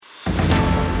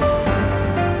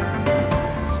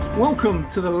Welcome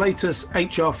to the latest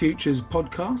HR Futures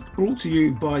podcast, brought to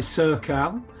you by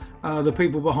Sercal, the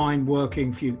people behind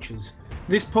Working Futures.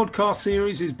 This podcast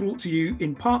series is brought to you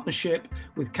in partnership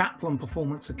with Kaplan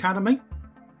Performance Academy,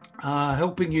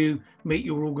 helping you meet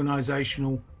your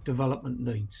organisational development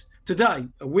needs. Today,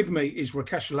 with me is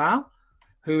Rakesh Lal,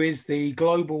 who is the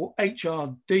Global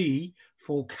HRD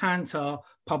for Kantar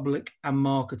Public and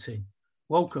Marketing.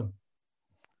 Welcome.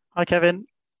 Hi, Kevin.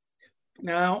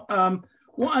 Now,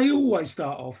 what I always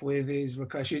start off with is,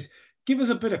 Rakesh, is give us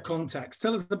a bit of context.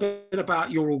 Tell us a bit about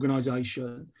your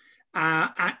organisation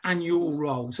and your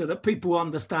role so that people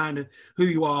understand who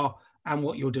you are and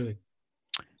what you're doing.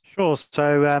 Sure.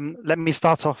 So let me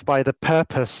start off by the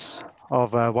purpose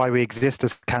of why we exist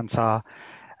as Kantar.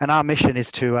 And our mission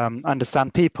is to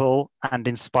understand people and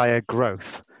inspire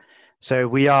growth. So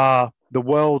we are the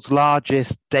world's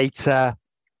largest data,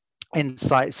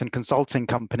 insights and consulting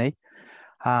company.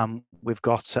 We've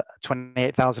got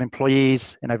 28,000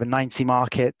 employees in over 90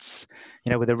 markets,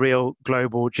 with a real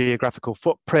global geographical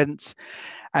footprint.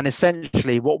 And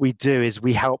essentially what we do is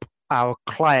we help our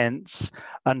clients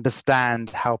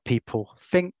understand how people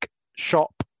think,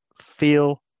 shop,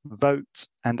 feel, vote,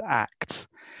 and act.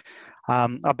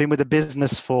 I've been with the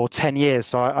business for 10 years,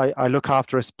 so I look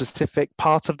after a specific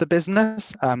part of the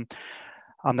business. I'm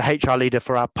the HR leader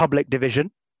for our public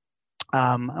division,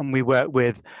 and we work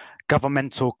with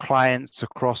governmental clients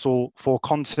across all 4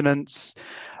 continents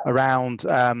around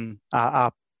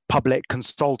our public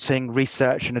consulting,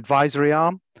 research and advisory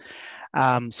arm.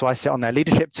 So I sit on their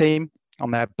leadership team,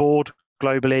 on their board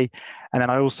globally, and then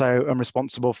I also am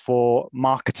responsible for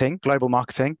marketing, global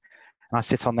marketing, and I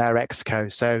sit on their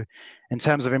exco. So in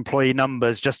terms of employee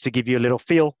numbers, just to give you a little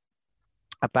feel,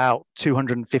 about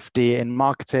 250 in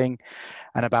marketing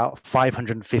and about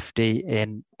 550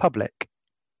 in public.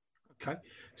 Okay.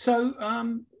 So,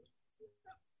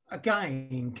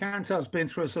 again, Kantar's been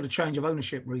through a sort of change of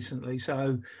ownership recently.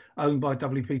 So owned by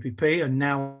WPP and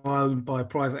now owned by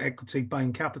private equity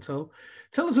Bain Capital.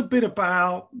 Tell us a bit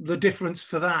about the difference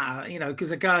for that,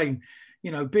 because again,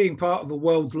 being part of the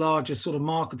world's largest sort of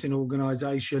marketing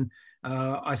organization,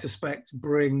 I suspect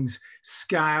brings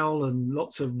scale and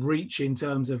lots of reach in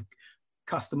terms of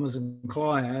customers and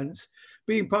clients.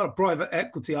 Being part of private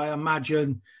equity, I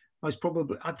imagine, most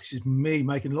probably, this is me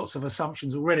making lots of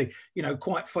assumptions already,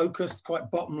 quite focused, quite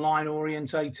bottom line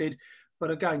orientated. But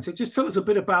again, so just tell us a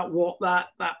bit about what that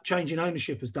change in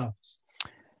ownership has done.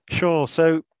 Sure.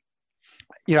 So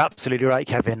you're absolutely right,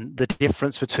 Kevin. The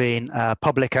difference between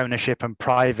public ownership and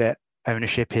private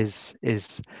ownership is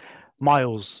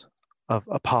miles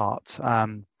apart.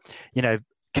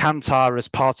 Kantar, as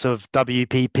part of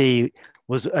WPP,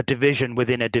 was a division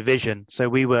within a division. So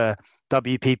we were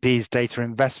WPP's data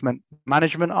investment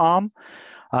management arm.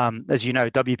 As you know,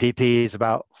 WPP is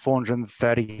about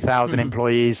 430,000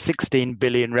 employees, 16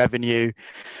 billion revenue.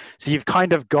 So you've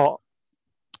kind of got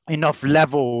enough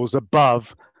levels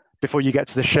above before you get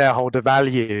to the shareholder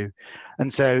value.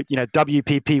 And so,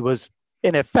 WPP was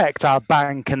in effect our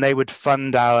bank, and they would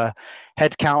fund our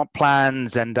headcount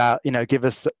plans and, give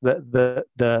us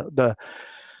the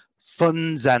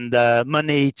funds and the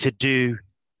money to do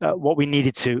what we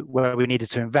needed to, where we needed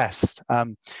to invest.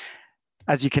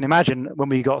 As you can imagine, when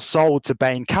we got sold to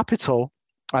Bain Capital,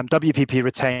 WPP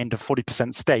retained a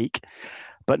 40% stake,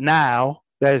 but now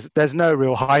there's no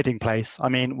real hiding place. I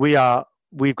mean,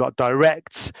 we've got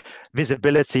direct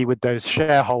visibility with those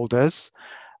shareholders.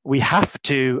 We have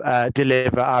to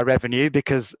deliver our revenue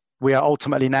because we are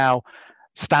ultimately now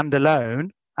standalone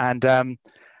and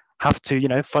have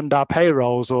to, fund our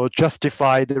payrolls or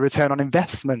justify the return on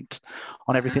investment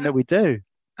on everything that we do.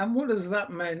 And what does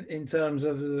that mean in terms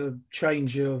of the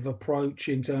change of approach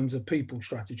in terms of people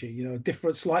strategy?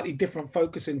 Slightly different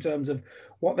focus in terms of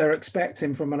what they're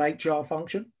expecting from an HR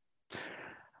function?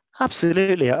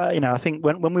 Absolutely. I think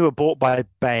when we were bought by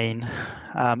Bain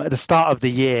at the start of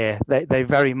the year, they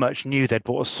very much knew they'd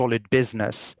bought a solid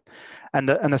business. And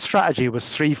the strategy was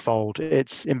threefold.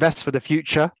 It's invest for the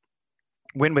future,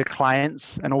 win with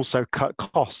clients, and also cut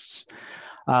costs.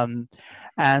 And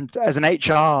as an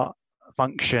HR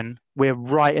function, we're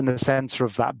right in the center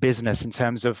of that business in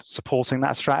terms of supporting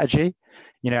that strategy.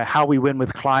 How we win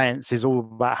with clients is all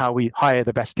about how we hire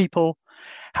the best people.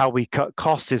 How we cut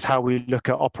costs is how we look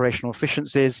at operational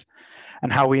efficiencies,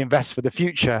 and how we invest for the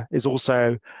future is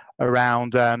also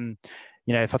around,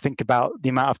 if I think about the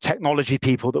amount of technology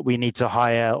people that we need to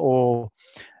hire, or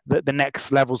the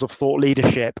next levels of thought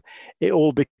leadership, it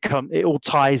all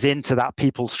ties into that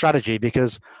people strategy,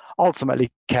 because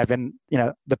ultimately, Kevin,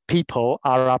 the people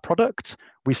are our product.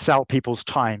 We sell people's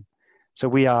time. So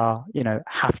we are,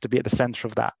 have to be at the center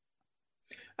of that.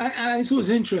 And it's always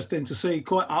interesting to see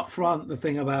quite upfront the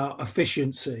thing about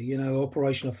efficiency,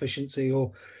 operational efficiency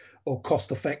or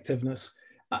cost effectiveness.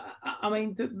 I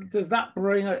mean, does that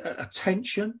bring a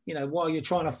tension? While you're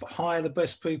trying to hire the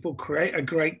best people, create a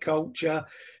great culture,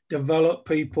 develop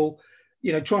people,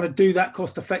 trying to do that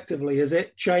cost effectively. Has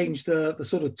it changed the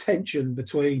sort of tension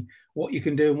between what you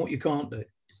can do and what you can't do?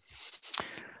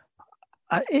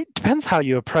 It depends how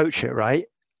you approach it, right?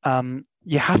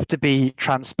 You have to be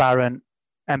transparent,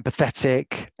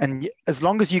 empathetic, and as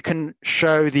long as you can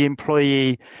show the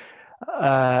employee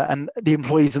and the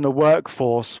employees in the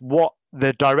workforce what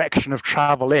the direction of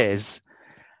travel is,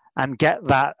 and get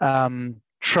that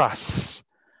trust,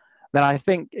 then I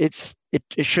think it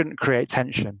shouldn't create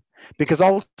tension. Because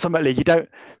ultimately, you don't,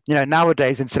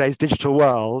 nowadays in today's digital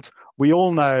world, we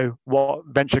all know what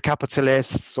venture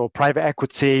capitalists or private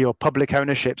equity or public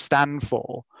ownership stand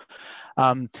for.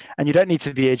 And you don't need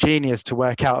to be a genius to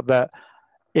work out that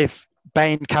if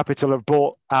Bain Capital have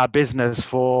bought our business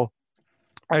for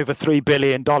over $3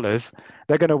 billion,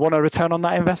 they're going to want a return on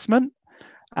that investment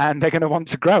and they're going to want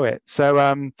to grow it.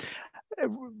 So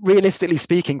realistically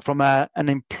speaking, from an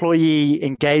employee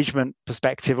engagement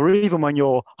perspective, or even when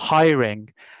you're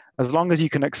hiring, as long as you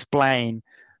can explain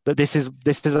that this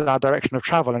is our direction of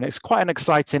travel, and it's quite an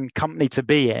exciting company to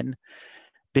be in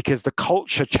because the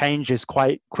culture changes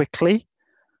quite quickly,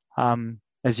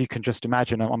 as you can just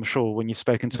imagine, I'm sure, when you've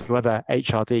spoken to other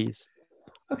HRDs.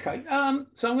 Okay,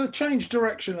 so I'm going to change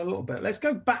direction a little bit. Let's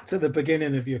go back to the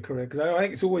beginning of your career, because I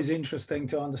think it's always interesting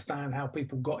to understand how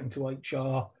people got into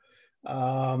HR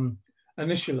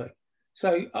initially.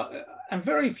 So, and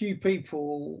very few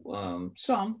people,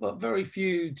 some, but very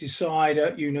few decide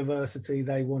at university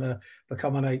they want to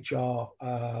become an HR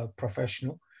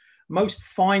professional. Most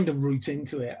find a route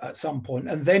into it at some point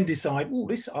and then decide, oh,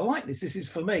 I like this. This is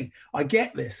for me. I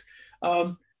get this.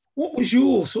 What was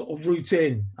your sort of route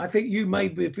in? I think you may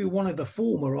be one of the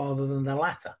former rather than the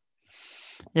latter.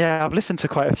 Yeah, I've listened to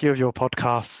quite a few of your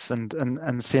podcasts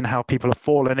and seen how people have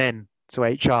fallen in to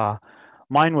HR.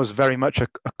 Mine was very much a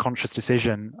conscious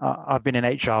decision. I've been in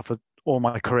HR for all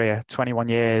my career, 21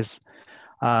 years.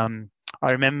 I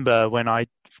remember when I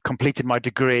completed my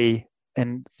degree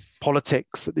in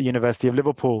politics at the University of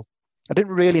Liverpool, I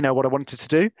didn't really know what I wanted to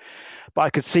do, but I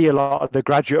could see a lot of the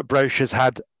graduate brochures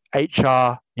had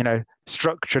HR,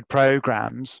 structured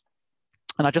programs.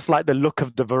 And I just like the look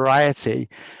of the variety,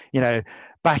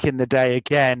 back in the day,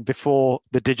 again, before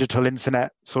the digital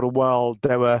internet sort of world,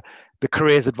 there were the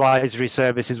careers advisory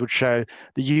services would show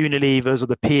the Unilevers or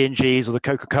the P&Gs or the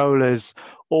Coca-Colas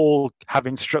all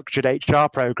having structured HR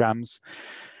programs.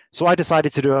 So I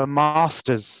decided to do a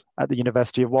master's at the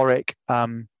University of Warwick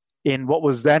in what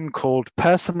was then called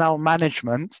personnel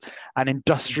management and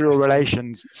industrial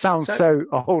relations. Sounds so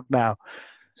old now.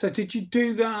 So did you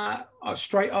do that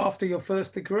straight after your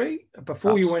first degree,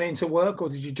 before you went into work, or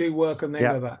did you do work and then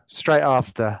go back? Straight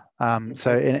after.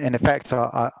 So in effect,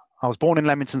 I was born in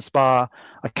Leamington Spa.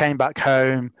 I came back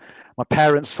home. My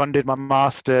parents funded my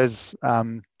master's,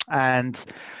 and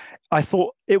I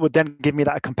thought it would then give me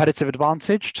that competitive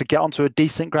advantage to get onto a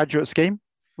decent graduate scheme,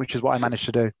 which is what I managed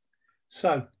to do.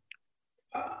 So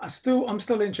I'm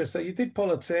still interested. You did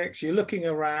politics, you're looking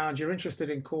around, you're interested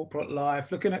in corporate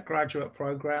life, looking at graduate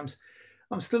programs.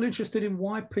 I'm still interested in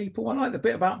why people, I like the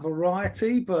bit about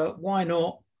variety, but why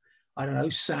not, I don't know,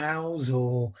 sales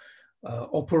or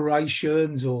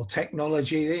operations or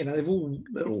technology? They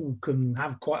all can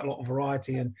have quite a lot of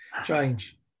variety and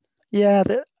change. Yeah,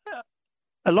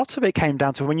 a lot of it came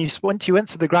down to when you went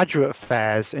to the graduate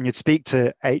fairs and you'd speak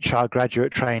to HR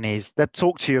graduate trainees, they'd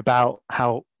talk to you about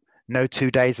how no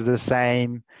 2 days are the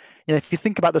same. If you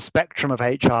think about the spectrum of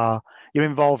HR, you're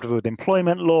involved with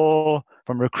employment law,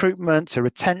 from recruitment to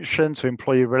retention to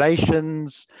employee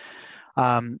relations.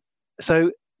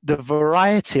 So the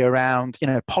variety around,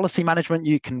 policy management,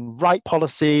 you can write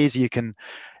policies,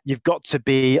 you've got to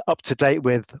be up to date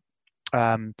with,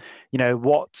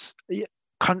 what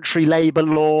country labor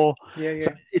law. Yeah.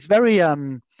 So it's very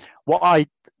what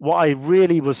I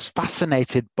really was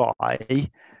fascinated by.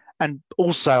 And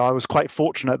also, I was quite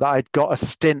fortunate that I'd got a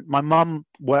stint. My mum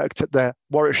worked at the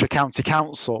Warwickshire County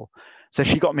Council, so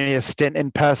she got me a stint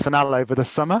in personnel over the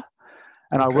summer.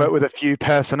 And I worked with a few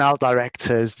personnel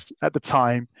directors at the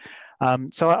time.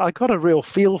 So I got a real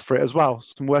feel for it as well,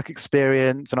 some work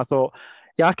experience. And I thought,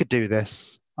 yeah, I could do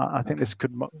this. I think this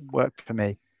could work for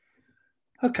me.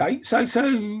 Okay, so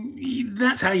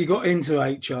that's how you got into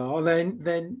HR.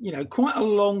 Then quite a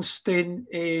long stint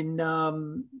in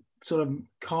sort of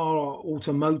car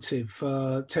automotive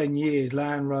for 10 years,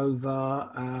 Land Rover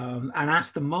and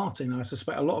Aston Martin. I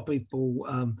suspect a lot of people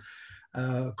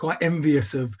quite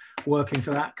envious of working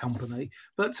for that company.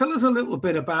 But tell us a little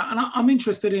bit about, and I'm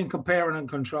interested in comparing and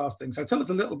contrasting. So tell us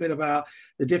a little bit about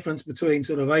the difference between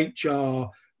sort of HR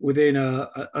within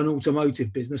an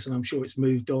automotive business, and I'm sure it's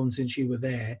moved on since you were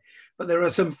there. But there are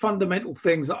some fundamental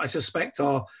things that I suspect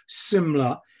are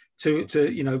similar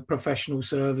to professional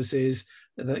services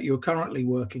that you're currently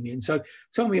working in. So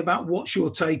tell me about what's your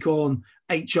take on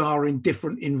HR in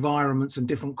different environments and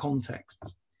different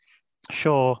contexts.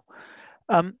 Sure.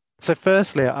 So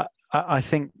firstly, I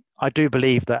think I do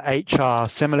believe that HR,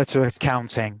 similar to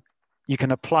accounting, you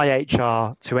can apply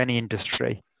HR to any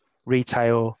industry: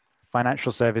 retail,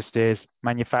 financial services,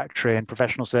 manufacturing,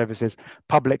 professional services,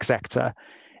 public sector.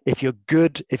 If you're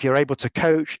good, if you're able to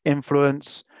coach,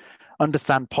 influence,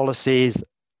 understand policies,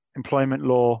 employment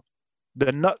law,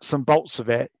 the nuts and bolts of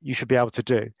it, you should be able to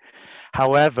do.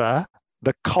 However,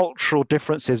 the cultural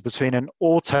differences between an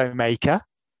automaker,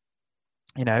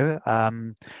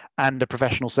 and a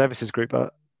professional services group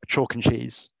are chalk and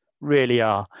cheese, really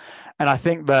are. And I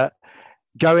think that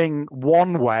going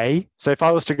one way, so if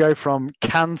I was to go from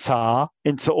Kantar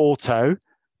into auto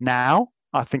now,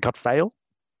 I think I'd fail.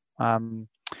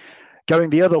 Going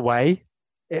the other way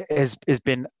has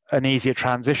been an easier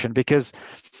transition, because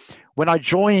when I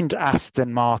joined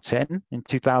Aston Martin in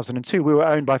 2002, we were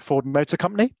owned by Ford Motor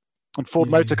Company, and Ford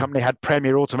Motor Company had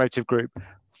Premier Automotive Group.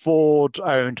 Ford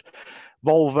owned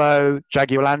Volvo,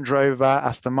 Jaguar Land Rover,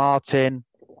 Aston Martin,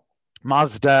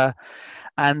 Mazda,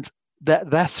 and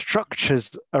their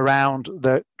structures around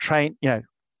the train,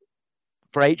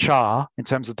 for HR in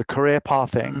terms of the career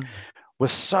pathing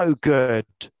was so good,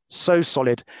 so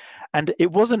solid, and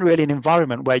it wasn't really an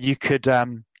environment where you could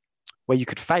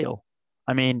fail.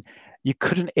 I mean, you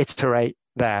couldn't iterate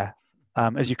there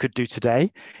as you could do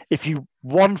today. If you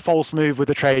one false move with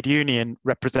a trade union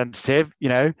representative,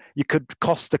 you could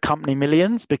cost the company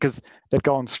millions because they'd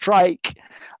go on strike.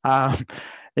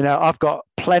 I've got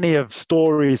plenty of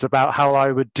stories about how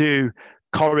I would do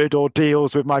corridor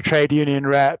deals with my trade union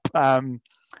rep. And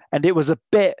it was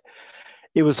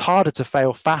harder to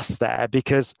fail fast there,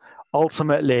 because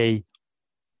ultimately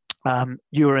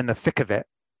you were in the thick of it,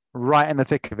 right in the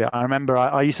thick of it. I remember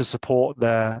I used to support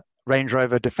the Range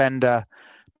Rover Defender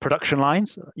production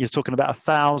lines. You're talking about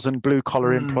 1,000 blue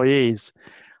collar employees,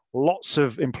 lots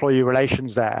of employee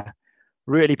relations there,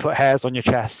 really put hairs on your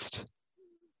chest.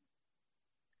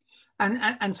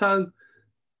 And so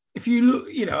if you look,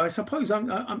 I suppose a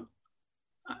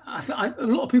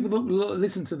lot of people that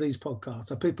listen to these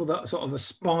podcasts are people that sort of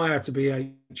aspire to be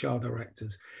HR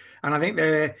directors, and I think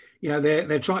they're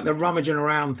rummaging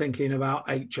around thinking about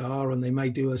HR, and they may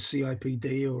do a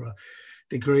CIPD or a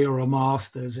degree or a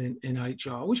master's in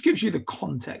HR, which gives you the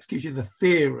context, gives you the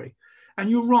theory. And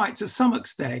you're right, to some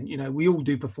extent, we all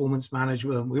do performance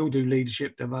management, we all do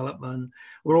leadership development,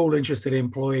 we're all interested in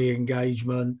employee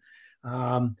engagement.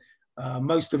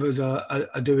 Most of us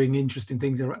are doing interesting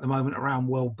things at the moment around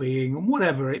well-being and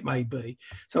whatever it may be.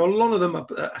 So a lot of them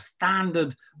are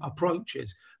standard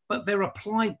approaches, but they're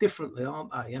applied differently,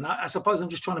 aren't they? And I suppose I'm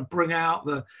just trying to bring out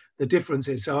the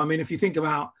differences. So, I mean, if you think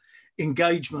about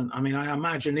engagement, I mean, I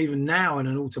imagine even now in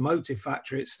an automotive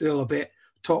factory, it's still a bit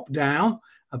top-down,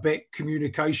 a bit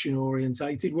communication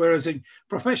orientated, whereas in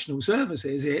professional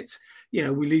services, it's, we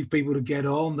leave people to get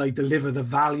on, they deliver the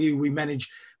value, we manage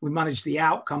the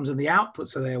outcomes and the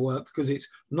outputs of their work, because it's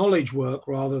knowledge work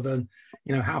rather than,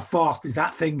 how fast is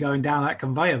that thing going down that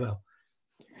conveyor belt.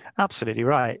 Absolutely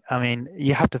right. I mean,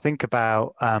 you have to think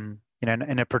about,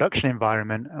 in a production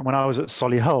environment, when I was at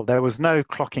Solihull, there was no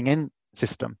clocking in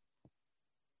system.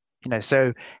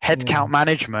 So headcount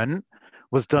management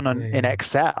was done in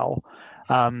Excel.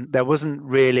 There wasn't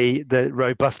really the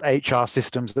robust HR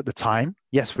systems at the time.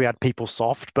 Yes, we had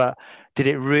PeopleSoft, but did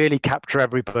it really capture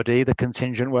everybody, the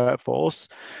contingent workforce?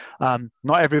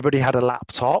 Not everybody had a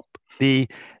laptop. The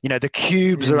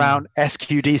cubes around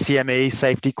SQDCME,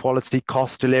 safety, quality,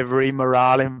 cost, delivery,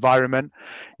 morale, environment.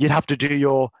 You'd have to do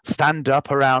your stand-up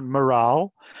around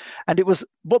morale. And it was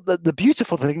the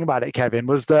beautiful thing about it, Kevin,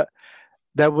 was that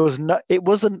there were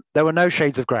no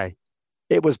shades of grey.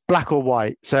 It was black or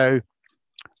white. So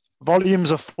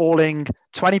volumes are falling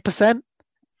 20%,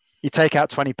 you take out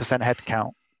 20%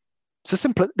 headcount. So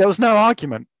simple. There was no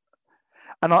argument.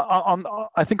 And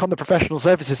I think on the professional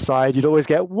services side, you'd always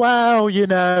get, well,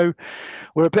 we're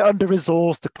a bit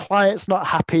under-resourced, the client's not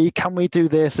happy, can we do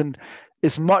this? And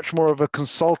it's much more of a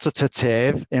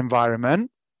consultative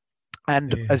environment.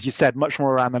 And as you said, much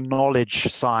more around the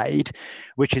knowledge side,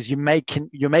 which is you're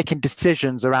making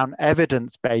decisions around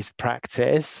evidence-based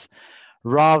practice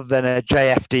rather than a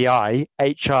JFDI,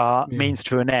 HR means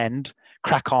to an end,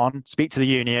 crack on, speak to the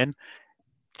union,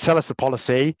 tell us the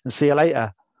policy, and see you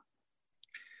later.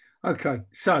 Okay,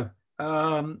 so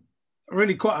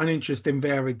really quite an interesting,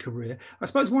 varied career. I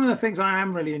suppose one of the things I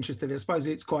am really interested in, I suppose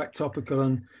it's quite topical,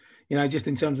 and just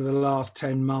in terms of the last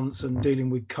 10 months and dealing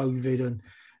with COVID and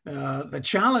the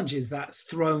challenges that's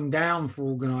thrown down for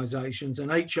organisations,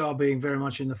 and HR being very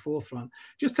much in the forefront.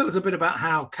 Just tell us a bit about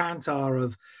how Kantar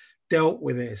have dealt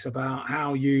with this, about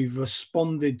how you've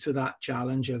responded to that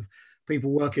challenge of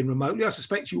people working remotely. I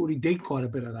suspect you already did quite a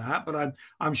bit of that, but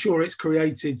I'm sure it's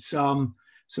created some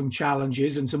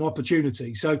challenges and some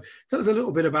opportunities. So tell us a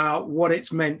little bit about what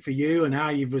it's meant for you and how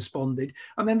you've responded.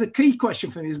 And then the key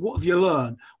question for me is, what have you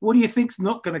learned? What do you think's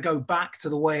not going to go back to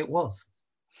the way it was?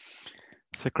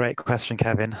 It's a great question,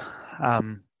 Kevin. Let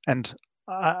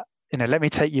me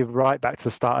take you right back to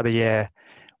the start of the year.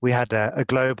 We had a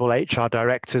global HR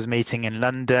directors meeting in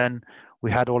London. We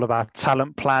had all of our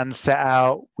talent plans set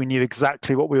out. We knew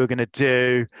exactly what we were going to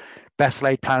do, best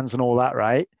laid plans and all that,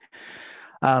 right?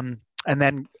 And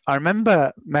then I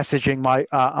remember messaging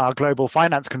our global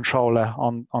finance controller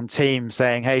on Teams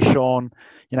saying, "Hey, Sean,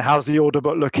 how's the order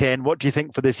book looking? What do you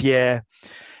think for this year?"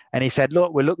 And he said,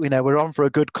 "Look, we're on for a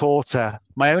good quarter.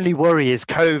 My only worry is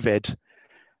COVID,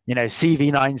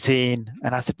 CV-19."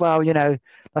 And I said, "Well,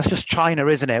 that's just China,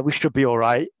 isn't it? We should be all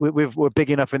right. We're big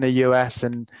enough in the US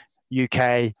and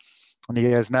UK." And he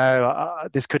goes, "No,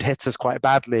 this could hit us quite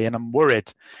badly, and I'm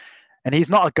worried." And he's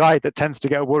not a guy that tends to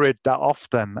get worried that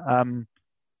often.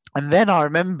 And then I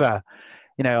remember,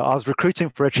 I was recruiting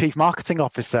for a chief marketing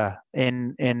officer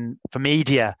for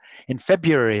media in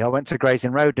February. I went to Gray's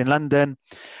Inn Road in London,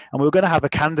 and we were going to have a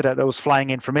candidate that was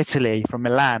flying in from Italy, from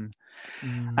Milan.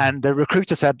 And the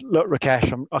recruiter said, "Look,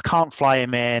 Rakesh, I can't fly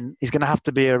him in. He's going to have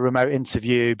to be a remote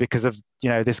interview because of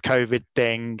this COVID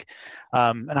thing."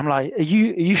 And I'm like, "Are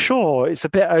you sure? It's a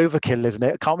bit overkill, isn't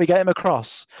it? Can't we get him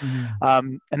across?"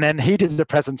 And then he did a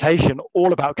presentation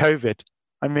all about COVID.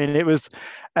 I mean, it was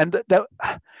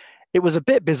a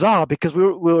bit bizarre because we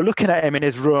were looking at him in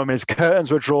his room, and his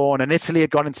curtains were drawn, and Italy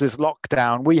had gone into this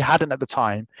lockdown. We hadn't at the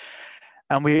time,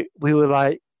 and we were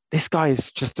like, "This guy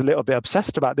is just a little bit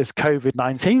obsessed about this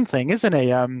COVID-19 thing, isn't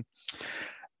he?"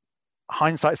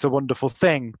 Hindsight's a wonderful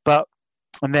thing,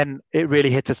 and then it really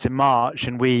hit us in March,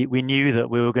 and we knew that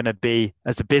we were going to be,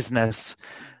 as a business,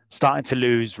 starting to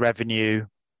lose revenue,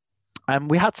 and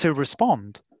we had to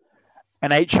respond.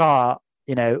 And HR,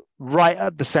 right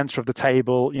at the center of the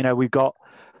table, we've got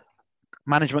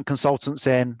management consultants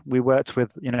in. We worked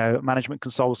with, management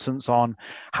consultants on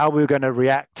how we were going to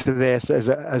react to this as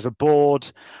a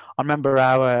board. I remember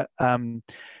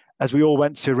as we all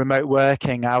went to remote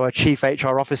working, our chief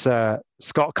HR officer,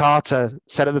 Scott Carter,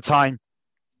 said at the time,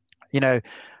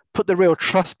 put the real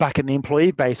trust back in the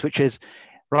employee base, which is,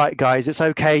 right, guys, it's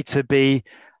okay to be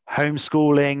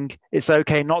homeschooling. It's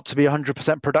okay not to be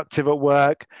 100% productive at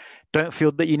work. Don't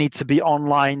feel that you need to be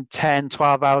online 10,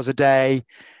 12 hours a day.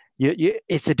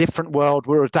 It's a different world.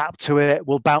 We'll adapt to it.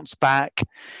 We'll bounce back.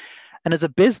 And as a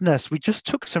business, we just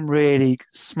took some really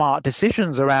smart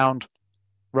decisions around,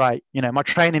 right, my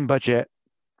training budget,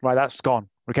 right, that's gone.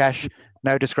 Rakesh,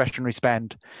 no discretionary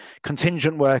spend.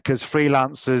 Contingent workers,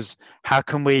 freelancers, how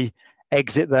can we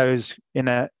exit those in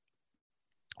an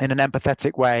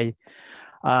empathetic way?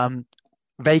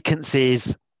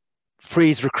 Vacancies,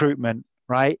 freeze recruitment,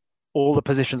 right? All the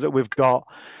positions that we've got.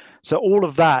 So all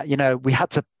of that, we had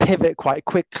to pivot quite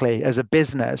quickly as a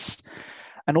business.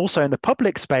 And also in the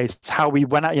public space, how we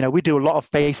went out, we do a lot of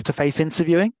face-to-face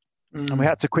interviewing, and we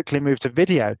had to quickly move to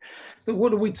video. So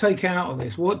what do we take out of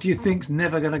this? What do you think's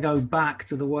never going to go back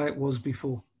to the way it was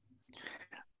before?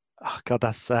 Oh, God,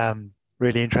 that's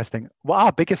really interesting. Well,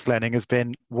 our biggest learning has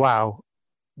been, wow,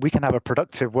 we can have a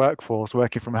productive workforce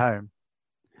working from home.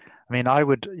 I mean, I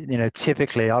would,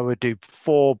 typically I would do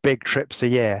 4 big trips a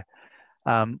year.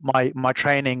 My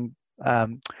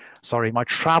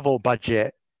travel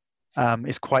budget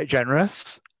is quite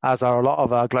generous, as are a lot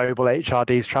of our global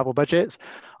HRD's travel budgets.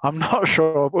 I'm not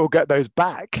sure we'll get those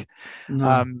back.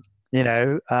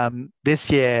 No.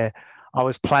 This year I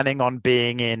was planning on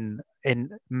being in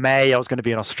May, I was going to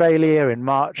be in Australia. In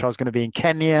March, I was going to be in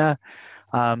Kenya.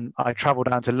 I travel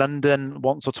down to London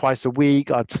once or twice a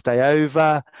week. I'd stay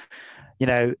over.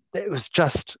 It was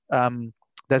just,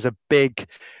 there's a big,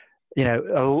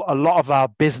 a lot of our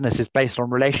business is based on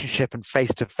relationship and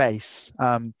face-to-face.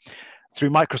 Through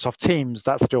Microsoft Teams,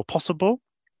 that's still possible.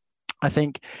 I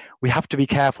think we have to be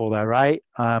careful there, right?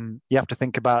 You have to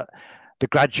think about the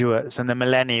graduates and the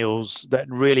millennials that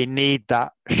really need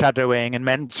that shadowing and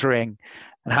mentoring,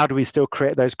 and how do we still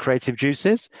create those creative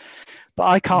juices? But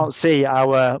I can't see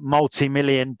our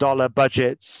multi-million-dollar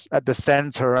budgets at the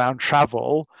center around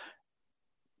travel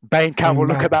Bain Camp will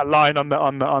look And at that line on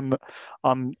the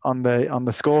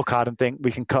scorecard and think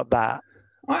we can cut that.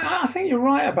 I think you're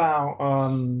right about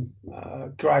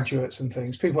graduates and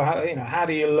things. People, how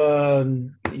do you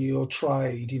learn your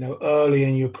trade? Early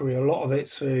in your career, a lot of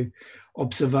it's through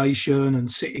observation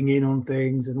and sitting in on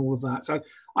things and all of that. So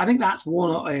I think that's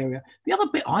one area. The other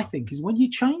bit I think is when you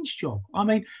change job. I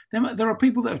mean, there are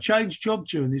people that have changed job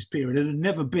during this period and have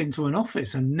never been to an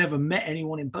office and never met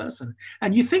anyone in person.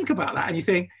 And you think about that and you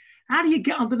think, how do you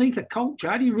get underneath a culture?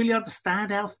 How do you really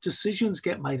understand how decisions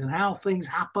get made and how things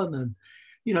happen and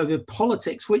the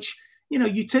politics, which,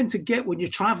 you tend to get when you're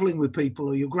traveling with people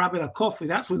or you're grabbing a coffee.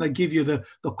 That's when they give you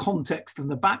the context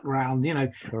and the background.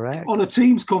 Correct. On a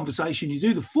Teams conversation, you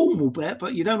do the formal bit,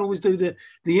 but you don't always do the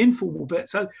informal bit.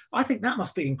 So I think that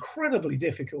must be incredibly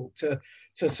difficult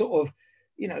to sort of,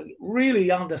 really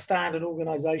understand an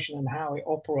organization and how it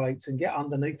operates and get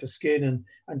underneath the skin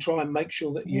and try and make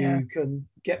sure that you can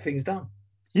get things done.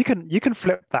 You can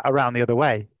flip that around the other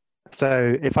way.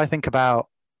 So if I think about,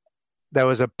 there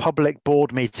was a public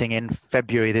board meeting in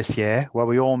February this year where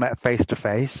we all met face to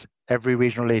face, every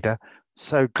regional leader.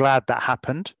 So glad that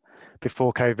happened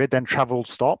before COVID, then travel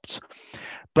stopped.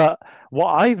 But what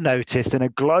I've noticed in a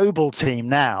global team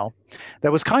now,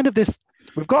 there was kind of this,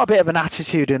 we've got a bit of an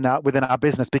attitude within our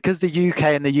business because the UK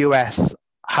and the US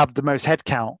have the most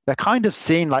headcount. They're kind of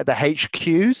seen like the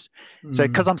HQs. So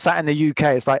because I'm sat in the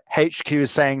UK, it's like HQ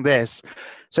is saying this.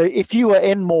 So if you were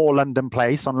in more London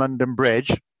Place on London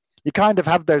Bridge, you kind of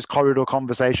have those corridor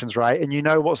conversations, right? And you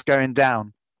know what's going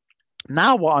down.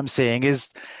 Now what I'm seeing is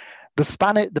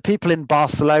the people in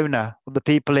Barcelona, the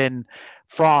people in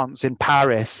France, in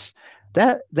Paris,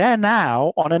 they're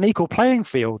now on an equal playing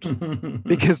field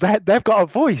because they've got a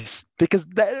voice, because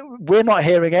we're not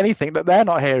hearing anything that they're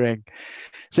not hearing.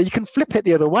 So you can flip it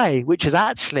the other way, which is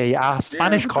actually our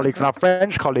Spanish colleagues and our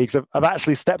French colleagues have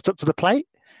actually stepped up to the plate.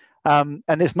 And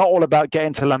it's not all about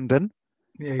getting to London.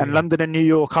 And London and New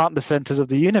York aren't the centers of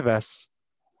the universe.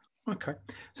 Okay.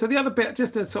 So the other bit,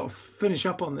 just to sort of finish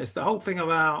up on this, the whole thing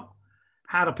about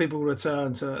how do people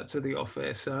return to the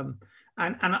office? And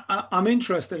I'm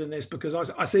interested in this because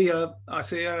I see a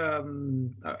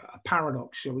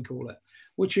paradox, shall we call it,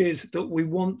 which is that we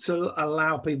want to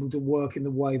allow people to work in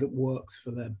the way that works for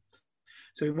them.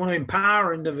 So we want to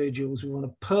empower individuals. We want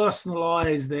to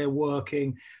personalize their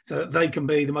working so that they can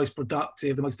be the most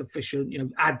productive, the most efficient,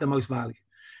 add the most value.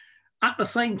 At the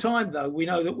same time, though, we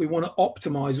know that we want to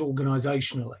optimize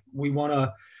organizationally. We want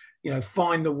to,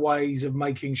 find the ways of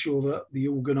making sure that the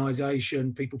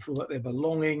organization, people feel that they're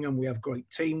belonging and we have great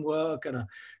teamwork and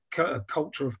a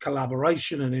culture of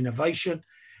collaboration and innovation.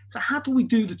 So how do we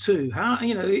do the two? How,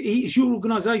 is your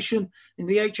organization in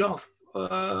the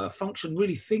HR function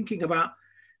really thinking about,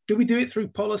 do we do it through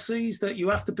policies that you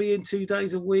have to be in 2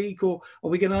 days a week, or are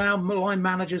we going to allow line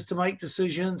managers to make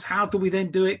decisions? How do we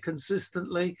then do it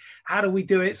consistently? How do we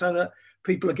do it so that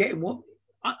people are getting what?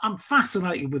 I'm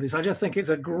fascinated with this. I just think it's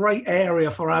a great area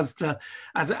for us to,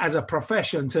 as a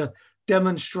profession, to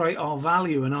demonstrate our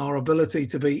value and our ability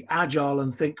to be agile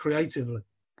and think creatively.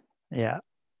 Yeah.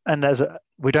 And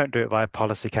we don't do it via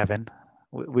policy, Kevin.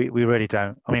 We really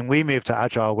don't. I mean, we moved to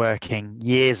agile working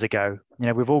years ago.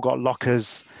 We've all got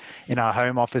lockers in our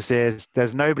home offices.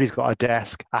 Nobody's got a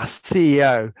desk. Our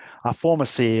CEO, our former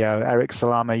CEO, Eric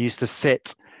Salama, used to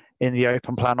sit in the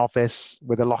open plan office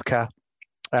with a locker.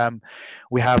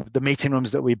 We have the meeting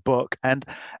rooms that we book, and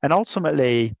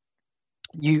ultimately,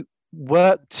 you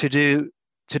work to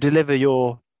deliver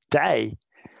your day.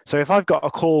 So if I've got a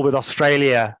call with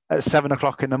Australia at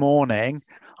 7:00 in the morning,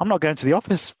 I'm not going to the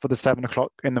office for the 7:00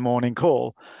 in the morning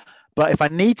call. But if I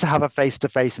need to have a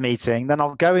face-to-face meeting, then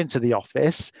I'll go into the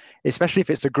office, especially if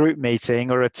it's a group meeting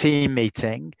or a team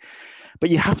meeting. But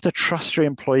you have to trust your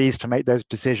employees to make those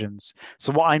decisions.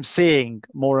 So what I'm seeing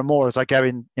more and more as I go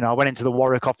in, I went into the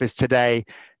Warwick office today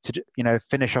to,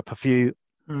 finish up a few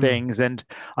things, and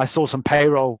I saw some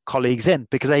payroll colleagues in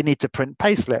because they need to print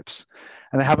pay slips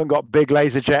and they haven't got big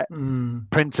LaserJet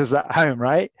printers at home,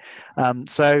 right?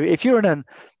 So if you're in an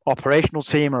operational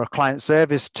team or a client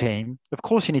service team, of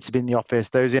course you need to be in the office.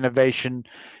 Those innovation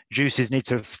juices need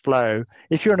to flow.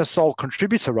 If you're in a sole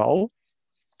contributor role,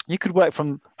 you could work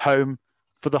from home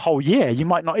for the whole year. You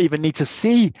might not even need to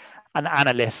see an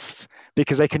analyst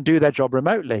because they can do their job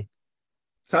remotely.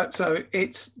 So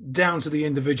it's down to the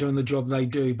individual and the job they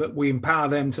do, but we empower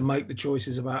them to make the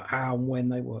choices about how and when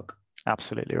they work.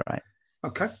 Absolutely right.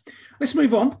 Okay, let's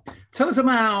move on. Tell us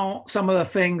about some of the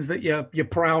things that you're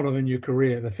proud of in your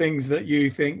career, the things that you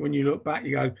think when you look back,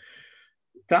 you go,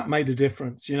 that made a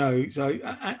difference, So,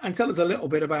 and tell us a little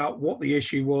bit about what the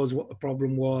issue was, what the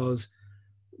problem was,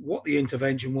 what the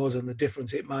intervention was and the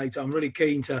difference it made. So I'm really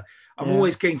keen to. I'm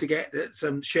always keen to get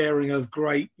some sharing of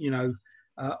great,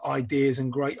 ideas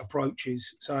and great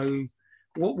approaches. So,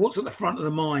 what's at the front of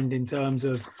the mind in terms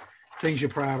of things you're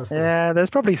proud of? Stuff? Yeah, there's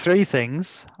probably three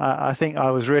things. I think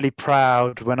I was really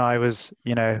proud when I was,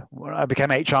 when I became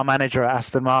HR manager at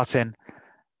Aston Martin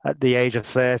at the age of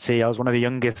 30. I was one of the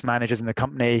youngest managers in the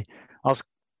company.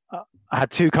 I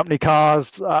had 2 company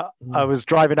cars. I was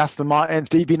driving Aston Martins,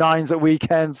 DB9s at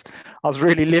weekends. I was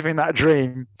really living that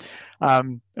dream.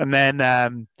 And then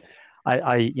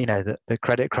the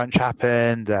credit crunch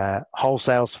happened.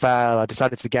 Wholesales fell. I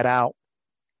decided to get out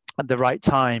at the right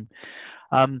time.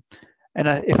 And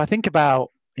if I think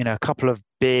about, a couple of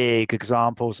big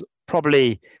examples,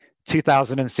 probably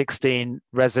 2016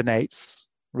 resonates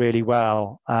really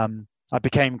well. I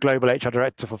became global HR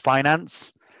director for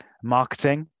finance,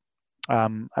 marketing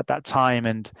at that time.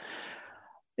 And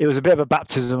it was a bit of a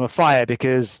baptism of fire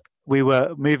because we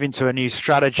were moving to a new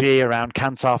strategy around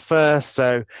Kantar First.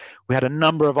 So we had a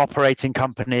number of operating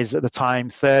companies at the time,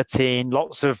 13,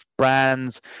 lots of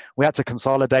brands. We had to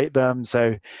consolidate them.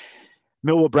 So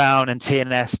Millwall Brown and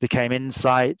TNS became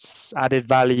Insights, Added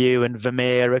Value, and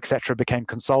Vermeer, etc., became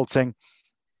consulting.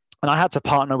 And I had to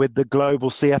partner with the global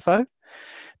CFO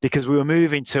because we were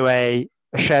moving to a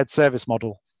shared service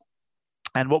model.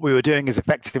 And what we were doing is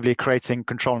effectively creating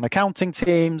control and accounting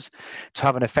teams to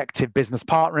have an effective business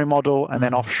partnering model, and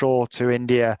then offshore to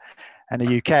India and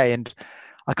the UK. And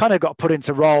I kind of got put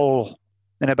into role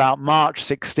in about March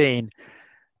 16.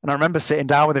 And I remember sitting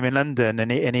down with him in London,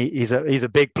 and he's a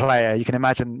big player. You can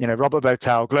imagine, Robert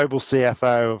Botel, global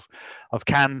CFO of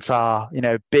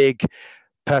Kantar, big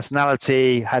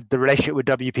personality, had the relationship with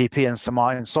WPP and Sir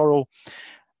Martin Sorrell.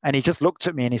 And he just looked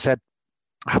at me and he said,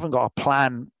 I haven't got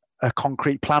a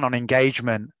concrete plan on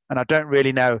engagement, and I don't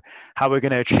really know how we're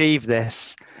going to achieve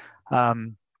this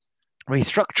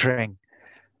restructuring.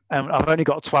 And I've only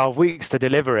got 12 weeks to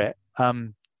deliver it.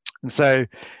 And so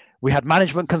we had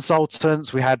management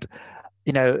consultants, we had,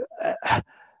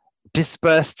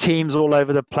 dispersed teams all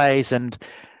over the place. And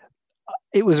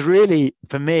it was really,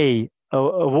 for me,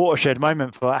 a watershed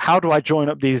moment for how do I join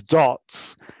up these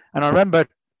dots? And I remember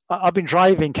I've been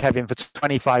driving, Kevin, for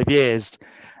 25 years.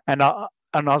 And I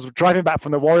was driving back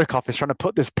from the Warwick office trying to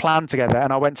put this plan together.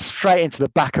 And I went straight into the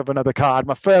back of another car. I had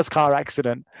my first car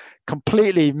accident,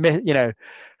 completely,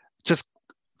 just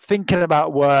thinking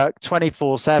about work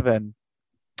 24/7.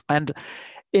 And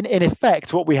in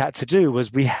effect, what we had to do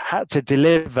was we had to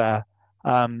deliver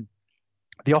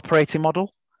the operating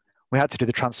model. We had to do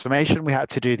the transformation. We had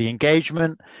to do the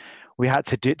engagement. We had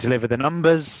to deliver the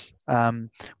numbers.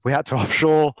 We had to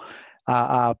offshore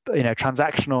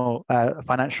transactional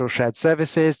financial shared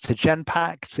services to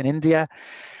Genpact in India.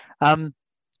 And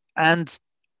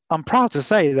I'm proud to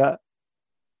say that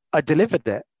I delivered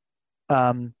it.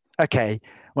 Okay,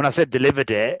 when I said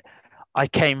delivered it, I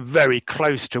came very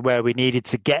close to where we needed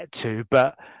to get to,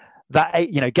 but that,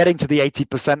 getting to the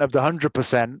 80% of the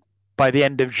 100% by the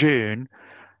end of June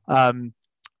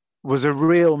was a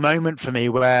real moment for me,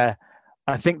 where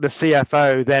I think the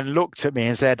CFO then looked at me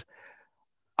and said,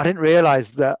 I didn't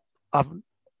realize that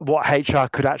what HR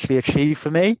could actually achieve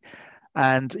for me.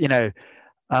 And,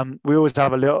 we always used to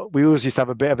have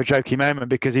a bit of a jokey moment,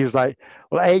 because he was like,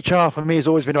 well, HR for me has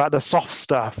always been about the soft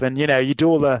stuff. And, you do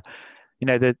all the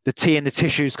tea and the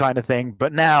tissues kind of thing.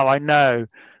 But now I know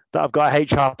that I've got a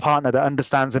HR partner that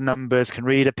understands the numbers, can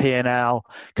read a P&L,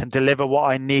 can deliver what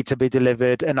I need to be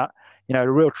delivered, and, a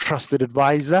real trusted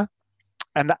advisor.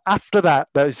 And after that,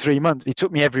 those 3 months, he took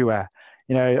me everywhere.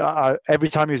 Every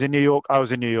time he was in New York, I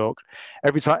was in New York.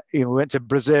 Every time we went to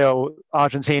Brazil,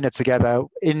 Argentina together,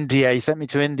 India, he sent me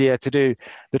to India to do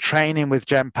the training with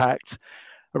Genpact.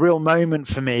 A real moment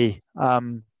for me,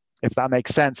 if that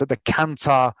makes sense, at the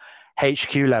Kantar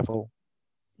HQ level.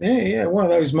 Yeah, one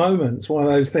of those moments, one of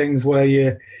those things where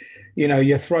you're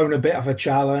thrown a bit of a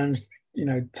challenge,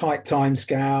 tight time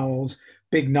scales,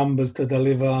 big numbers to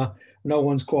deliver. No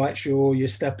one's quite sure. You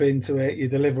step into it, you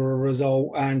deliver a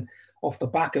result, and off the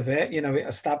back of it, it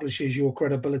establishes your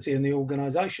credibility in the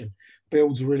organization,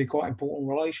 builds really quite important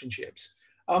relationships.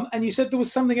 And you said there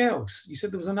was something else. You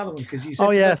said there was another one, because you said. Oh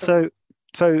yeah, so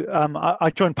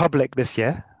I joined Public this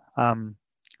year.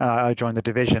 I joined the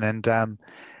division, and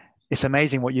it's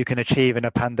amazing what you can achieve in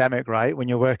a pandemic, right? When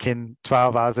you're working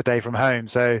 12 hours a day from home.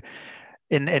 So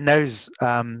in those,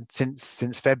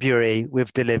 since February,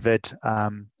 we've delivered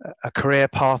a career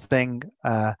pathing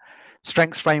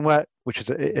strengths framework, which is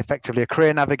effectively a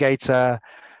career navigator,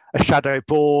 a shadow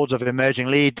board of emerging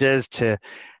leaders to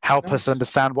help us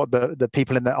understand what the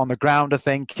people on the ground are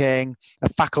thinking, a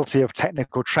faculty of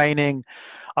technical training.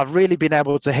 I've really been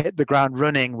able to hit the ground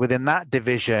running within that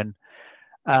division,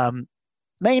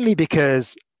 mainly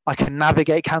because I can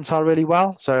navigate Kantar really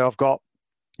well. So I've got,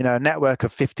 a network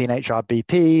of 15 HR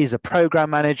BPs, a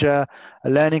program manager, a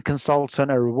learning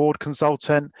consultant, a reward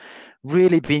consultant,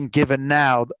 really being given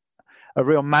now a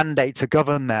real mandate to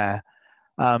govern there,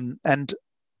 and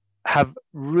have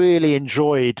really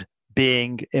enjoyed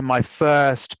being in my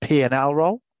first P&L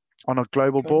role on a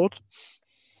global board,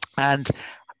 and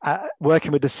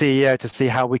working with the CEO to see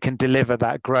how we can deliver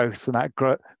that growth and that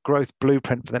growth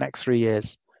blueprint for the next 3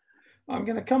 years. I'm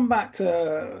going to come back to,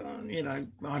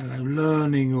 I don't know,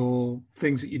 learning or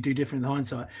things that you do different in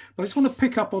hindsight. But I just want to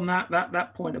pick up on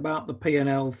that point about the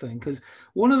P&L thing, because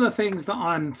one of the things that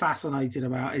I'm fascinated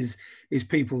about is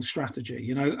people's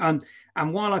strategy,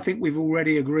 and while I think we've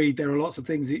already agreed there are lots of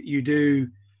things that you do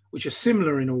which are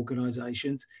similar in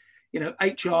organizations,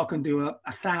 HR can do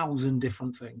 1,000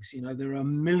 different things. There are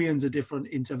millions of different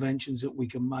interventions that we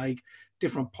can make,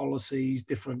 different policies,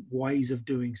 different ways of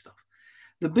doing stuff.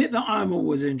 The bit that I'm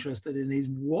always interested in is,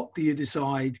 what do you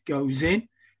decide goes in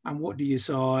and what do you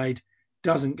decide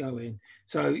doesn't go in?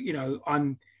 So,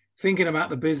 I'm thinking about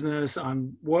the business,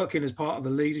 I'm working as part of the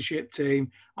leadership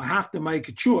team. I have to make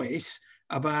a choice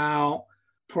about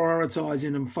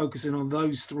prioritizing and focusing on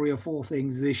those 3 or 4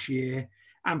 things this year,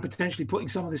 and potentially putting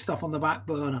some of this stuff on the back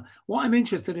burner. What I'm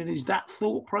interested in is that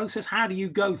thought process. How do you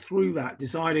go through that,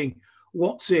 deciding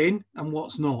what's in and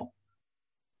what's not?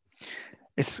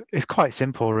 It's quite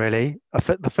simple, really.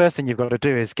 The first thing you've got to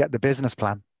do is get the business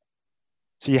plan.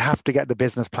 So you have to get the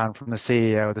business plan from the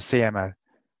CEO or the CMO.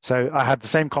 So I had the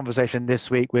same conversation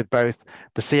this week with both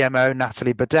the CMO,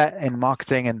 Natalie Burdett in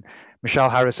marketing, and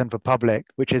Michelle Harrison for public,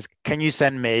 which is, can you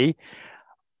send me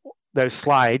those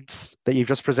slides that you've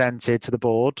just presented to the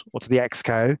board or to the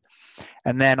exco,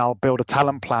 and then I'll build a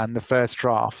talent plan, the first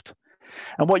draft.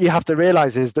 And what you have to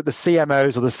realize is that the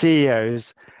CMOs or the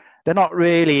CEOs, they're not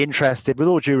really interested, with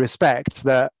all due respect,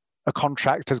 that a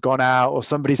contract has gone out or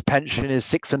somebody's pension is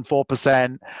 6% and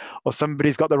 4%, or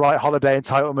somebody's got the right holiday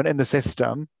entitlement in the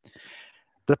system.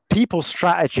 The people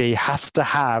strategy has to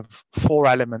have 4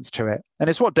 elements to it. And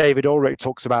it's what David Ulrich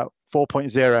talks about,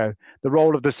 4.0, the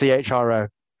role of the CHRO: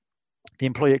 the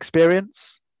employee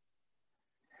experience,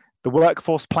 the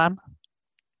workforce plan,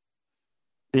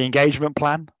 the engagement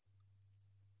plan,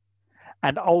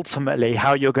 and ultimately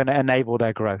how you're going to enable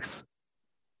their growth.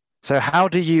 So how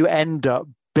do you end up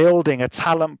building a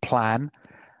talent plan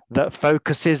that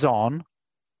focuses on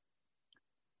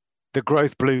the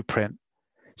growth blueprint?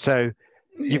 So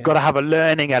you've got to have a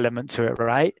learning element to it,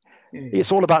 right?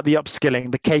 It's all about the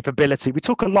upskilling, the capability. We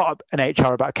talk a lot in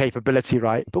HR about capability,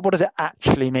 right? But what does it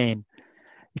actually mean?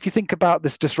 If you think about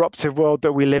this disruptive world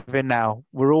that we live in now,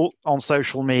 we're all on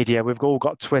social media. We've all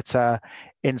got Twitter,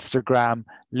 Instagram,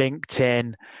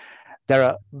 LinkedIn. There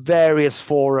are various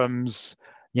forums,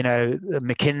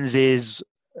 McKinsey's,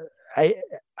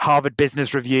 Harvard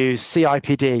Business Review,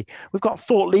 CIPD. We've got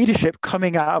thought leadership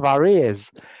coming out of our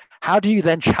ears. How do you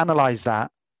then channelize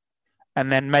that and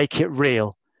then make it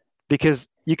real? Because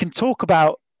you can talk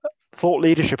about thought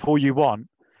leadership all you want,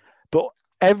 but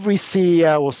every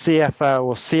CEO or CFO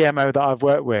or CMO that I've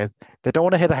worked with, they don't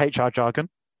want to hear the HR jargon.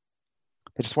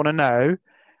 They just want to know,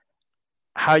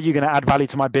 how are you going to add value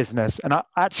to my business? And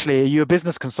actually, are you a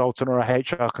business consultant or a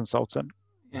HR consultant?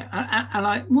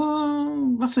 Yeah,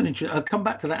 well, that's an interesting. I'll come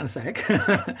back to that in a sec.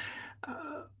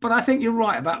 But I think you're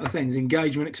right about the things: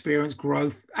 engagement, experience,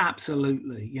 growth.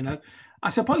 Absolutely. I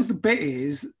suppose the bit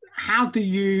is, how do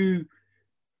you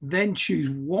then choose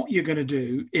what you're going to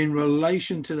do in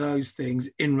relation to those things,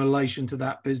 in relation to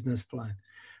that business plan?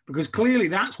 Because clearly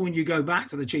that's when you go back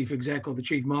to the chief exec or the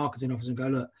chief marketing officer and go,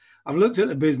 look, I've looked at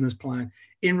the business plan.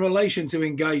 In relation to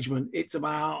engagement, it's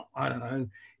about,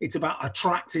 it's about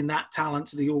attracting that talent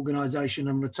to the organization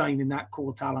and retaining that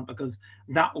core talent, because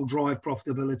that will drive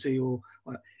profitability. Or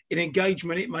in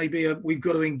engagement, it may be we've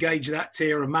got to engage that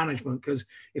tier of management, because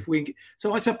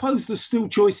so I suppose there's still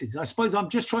choices. I suppose I'm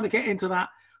just trying to get into that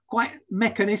quite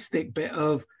mechanistic bit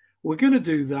of, we're going to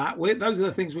do that. Those are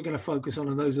the things we're going to focus on,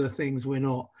 and those are the things we're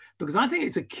not. Because I think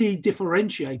it's a key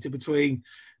differentiator between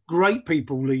great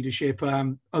people leadership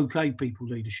and okay people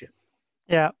leadership.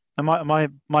 Yeah, and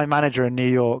my manager in New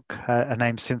York, her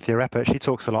name's Cynthia Reppert, she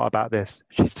talks a lot about this.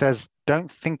 She says, don't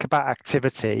think about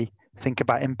activity, think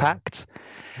about impact.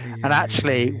 Yeah, and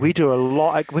actually, we do a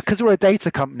lot, because we're a data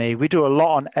company, we do a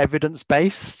lot on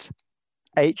evidence-based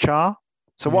HR.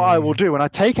 So what I will do when I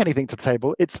take anything to the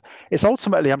table, it's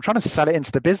ultimately, I'm trying to sell it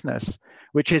into the business,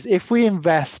 which is, if we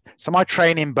invest, so my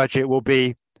training budget will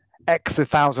be X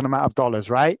 $1,000 amount of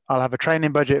dollars, right? I'll have a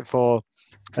training budget for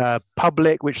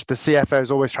public, which the CFO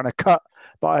is always trying to cut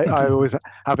but I always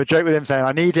have a joke with him saying,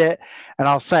 I need it. And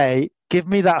I'll say, give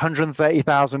me that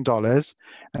 $130,000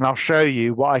 and I'll show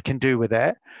you what I can do with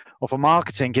it. Or for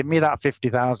marketing, give me that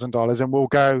 $50,000 and we'll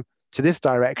go to this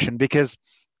direction, because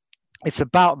it's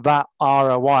about that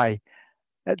ROI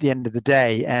at the end of the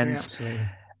day. And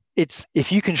it's,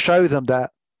 if you can show them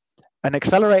that an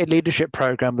accelerated leadership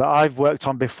program that I've worked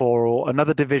on before or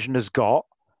another division has got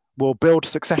will build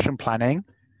succession planning,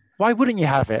 why wouldn't you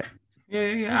have it?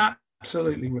 Yeah,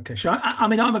 absolutely, Rakesh. I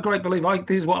mean, I'm a great believer.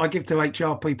 This is what I give to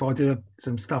HR people. I do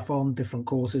some stuff on different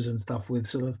courses and stuff with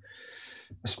sort of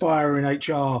aspiring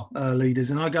HR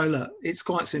leaders. And I go, look, it's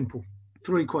quite simple.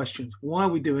 3 questions. Why are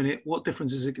we doing it? What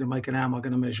difference is it going to make? And how am I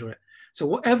going to measure it? So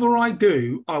whatever I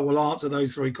do, I will answer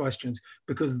those 3 questions,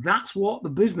 because that's what the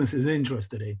business is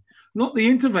interested in. Not the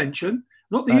intervention,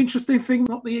 not the interesting thing,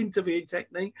 not the interviewing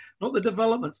technique, not the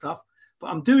development stuff. But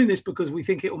I'm doing this because we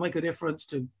think it will make a difference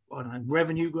to, I don't know,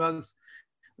 revenue growth.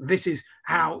 This is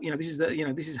how,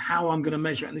 this is how I'm going to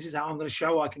measure it. And this is how I'm going to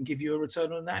show I can give you a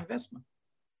return on that investment.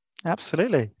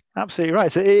 Absolutely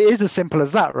right. So it is as simple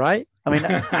as that, right? I mean,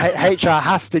 HR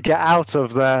has to get out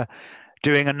of the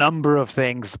doing a number of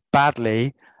things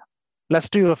badly. Let's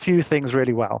do a few things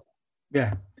really well.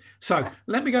 Yeah. So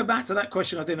let me go back to that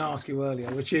question I didn't ask you earlier,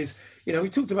 which is, we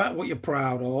talked about what you're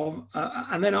proud of.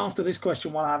 And then after this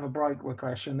question, we'll have a break,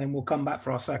 Rakesh, and then we'll come back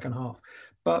for our second half.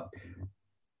 But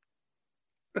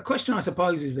the question, I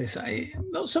suppose, is this: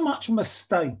 not so much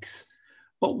mistakes,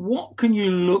 but what can you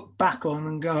look back on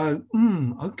and go,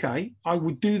 okay, I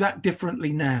would do that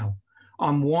differently now.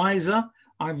 I'm wiser.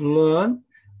 I've learned.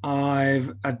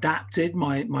 I've adapted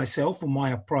myself and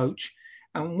my approach.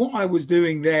 And what I was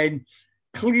doing then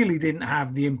clearly didn't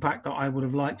have the impact that I would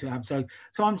have liked to have. So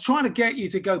I'm trying to get you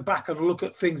to go back and look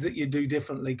at things that you do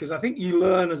differently, because I think you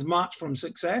learn as much from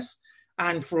success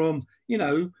and from,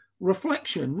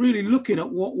 reflection, really looking at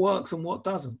what works and what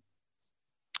doesn't.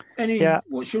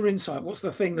 What's your insight? What's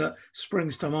the thing that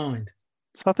springs to mind?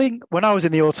 So I think when I was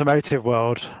in the automotive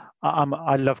world,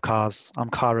 I love cars. I'm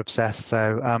car obsessed.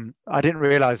 So I didn't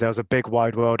realize there was a big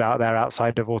wide world out there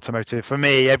outside of automotive. For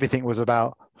me, everything was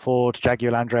about Ford,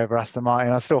 Jaguar, Land Rover, Aston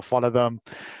Martin. I still follow them.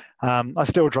 I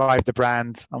still drive the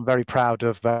brand. I'm very proud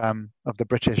of the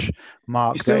British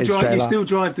mark. You still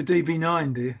drive the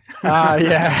DB9, do you?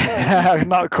 Yeah,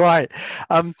 not quite.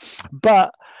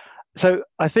 But so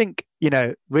I think,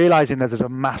 realizing that there's a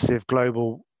massive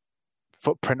global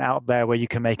footprint out there where you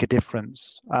can make a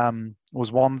difference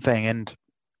was one thing. And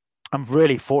I'm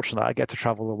really fortunate that I get to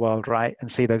travel the world, right,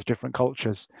 and see those different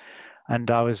cultures. And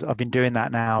I've been doing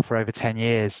that now for over 10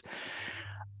 years.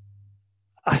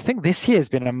 I think this year has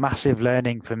been a massive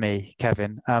learning for me,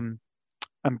 Kevin. I'm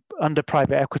under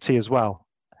private equity as well.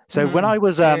 So when I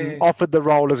was offered the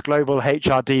role as global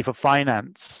HRD for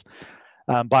finance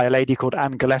by a lady called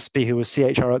Anne Gillespie, who was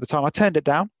CHRO at the time, I turned it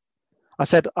down. I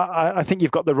said, I think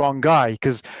you've got the wrong guy,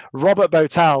 because Robert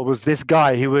Botal was this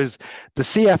guy who was the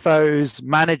CFO's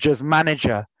manager's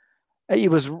manager. He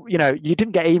was, you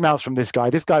didn't get emails from this guy.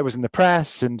 This guy was in the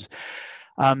press. And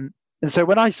so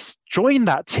when I joined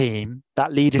that team,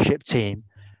 that leadership team,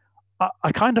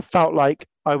 I kind of felt like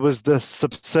I was the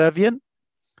subservient.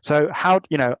 So how,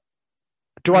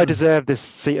 do I deserve this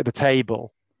seat at the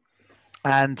table?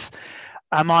 And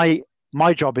my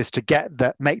job is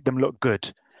to make them look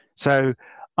good. So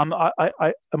I'm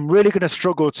really going to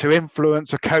struggle to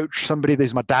influence or coach somebody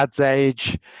who's my dad's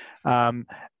age.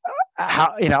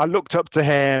 I looked up to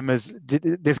him as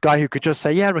this guy who could just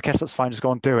say, yeah, Rakesh, that's fine, just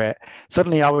go and do it.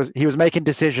 Suddenly he was making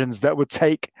decisions that would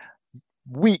take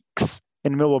weeks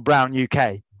in Millwall Brown,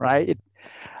 UK, right?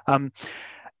 And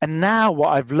now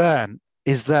what I've learned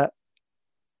is that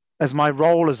as my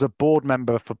role as a board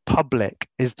member for Public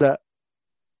is that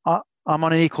I'm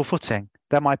on an equal footing.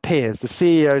 They're my peers, the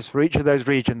CEOs for each of those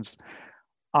regions.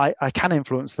 I can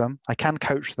influence them. I can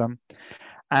coach them.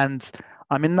 And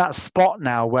I'm in that spot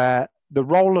now where the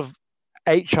role of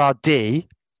HRD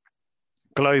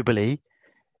globally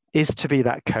is to be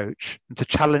that coach and to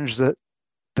challenge the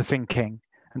thinking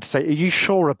and to say, are you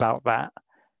sure about that?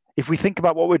 If we think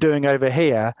about what we're doing over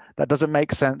here, that doesn't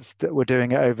make sense that we're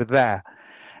doing it over there.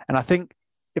 And I think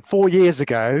 4 years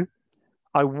ago,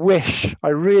 I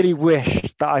really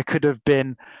wish that I could have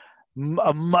been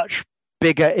a much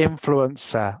bigger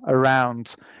influencer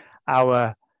around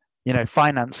our,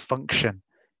 finance function.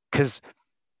 Because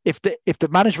if the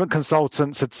management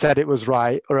consultants had said it was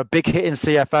right, or a big hitting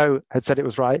CFO had said it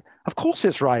was right, of course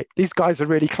it's right. These guys are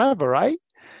really clever, right?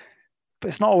 But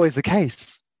it's not always the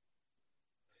case.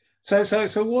 So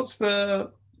what's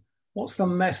the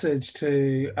message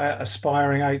to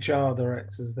aspiring HR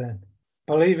directors then?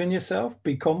 Believe in yourself,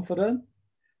 be confident.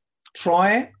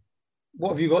 try it. What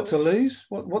have you got to lose?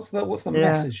 What's the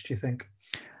message, do you think?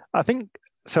 I think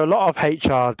so. A lot of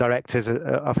HR directors,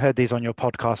 I've heard these on your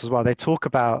podcast as well. They talk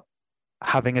about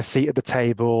having a seat at the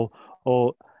table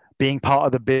or being part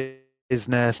of the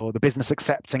business or the business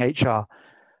accepting HR.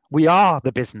 We are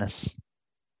the business,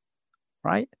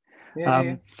 right?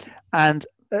 Yeah. And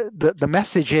the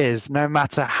message is, no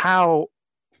matter how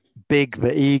big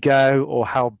the ego or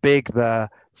how big the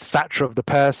stature of the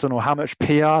person or how much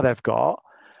PR they've got,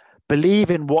 believe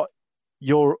in what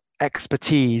your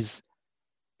expertise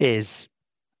is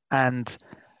and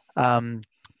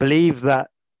believe that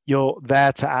you're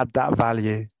there to add that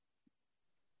value.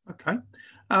 Okay.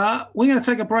 We're going to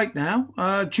take a break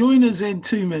now. Join us in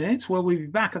 2 minutes where we'll be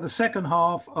back at the second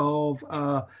half of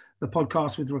the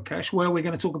podcast with Rakesh, where we're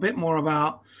going to talk a bit more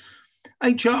about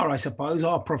HR, I suppose,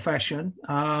 our profession.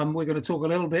 We're going to talk a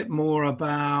little bit more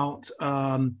about,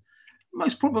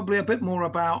 most probably a bit more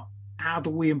about how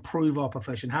do we improve our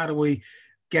profession? How do we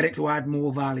get it to add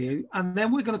more value? And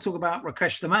then we're going to talk about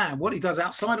Rakesh the man, what he does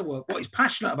outside of work, what he's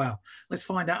passionate about. Let's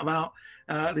find out about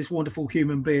this wonderful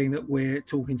human being that we're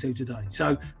talking to today.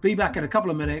 So be back in a couple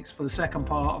of minutes for the second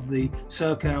part of the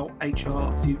Sercal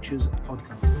HR Futures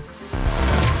podcast.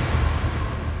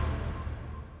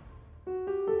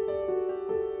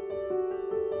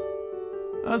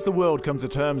 As the world comes to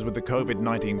terms with the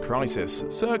COVID-19 crisis,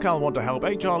 Sercal want to help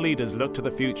HR leaders look to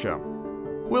the future.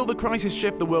 Will the crisis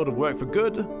shift the world of work for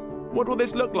good? What will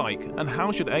this look like, and how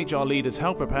should HR leaders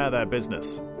help prepare their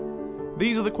business?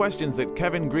 These are the questions that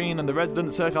Kevin Green and the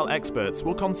resident Sercal experts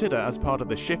will consider as part of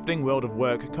the Shifting World of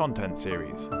Work content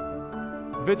series.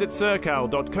 Visit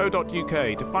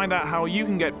sercal.co.uk to find out how you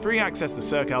can get free access to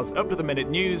Sercal's up-to-the-minute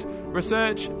news,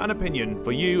 research and opinion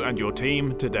for you and your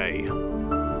team today.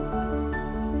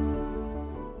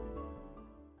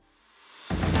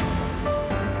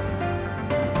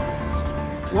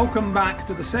 Welcome back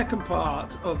to the second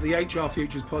part of the HR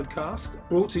Futures podcast,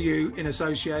 brought to you in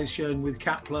association with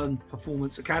Kaplan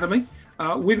Performance Academy.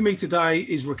 With me today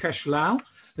is Rakesh Lal,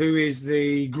 who is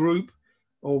the Group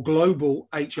or Global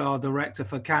HR Director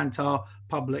for Kantar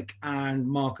Public and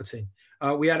Marketing.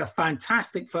 We had a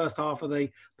fantastic first half of the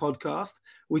podcast.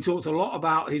 We talked a lot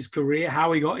about his career,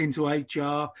 how he got into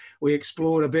HR. We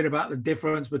explored a bit about the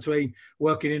difference between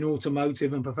working in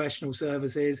automotive and professional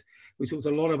services. We talked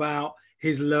a lot about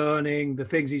his learning, the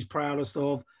things he's proudest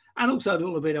of, and also a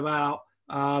little bit about,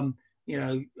 some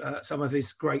of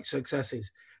his great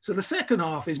successes. So the second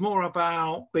half is more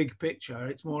about big picture.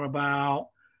 It's more about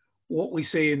what we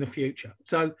see in the future.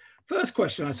 So first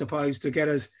question, I suppose, to get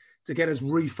us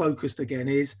refocused again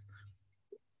is,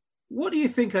 what do you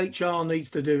think HR needs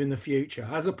to do in the future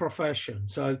as a profession?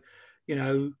 So,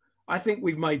 I think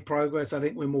we've made progress. I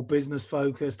think we're more business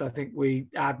focused. I think we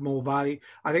add more value.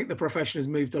 I think the profession has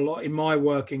moved a lot. In my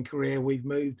working career, we've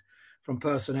moved from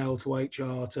personnel to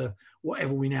HR to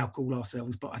whatever we now call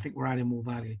ourselves, but I think we're adding more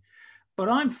value. But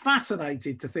I'm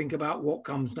fascinated to think about what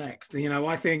comes next.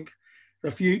 I think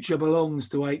the future belongs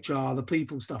to HR, the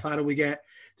people stuff. How do we get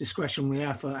discretionary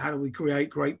effort? How do we create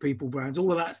great people brands?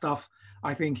 All of that stuff,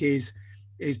 I think, is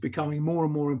becoming more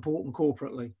and more important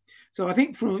corporately. So I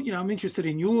think I'm interested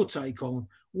in your take on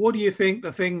what do you think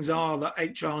the things are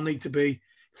that HR need to be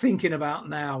thinking about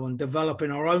now and developing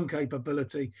our own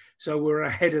capability so we're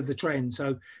ahead of the trend.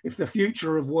 So if the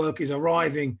future of work is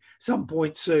arriving some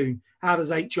point soon, how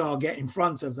does HR get in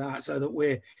front of that so that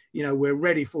we're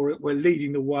ready for it, we're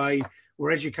leading the way,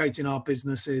 we're educating our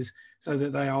businesses so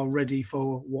that they are ready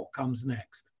for what comes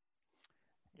next?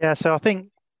 Yeah, so I think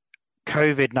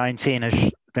COVID-19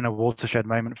 has been a watershed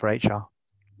moment for HR.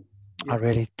 Yeah. I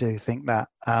really do think that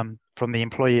from the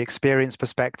employee experience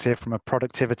perspective, from a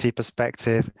productivity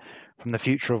perspective, from the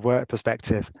future of work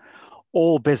perspective,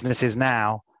 all businesses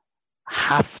now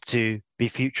have to be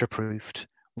future-proofed.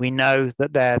 We know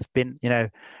that there have been,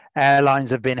 airlines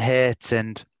have been hit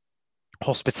and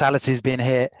hospitality has been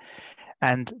hit,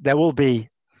 and there will be,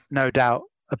 no doubt,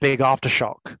 a big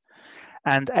aftershock.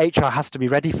 And HR has to be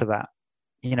ready for that,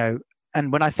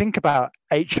 And when I think about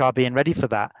HR being ready for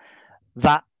that,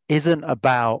 that isn't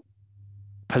about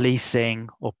policing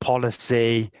or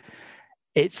policy.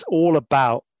 It's all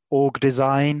about org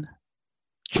design,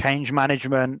 change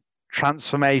management,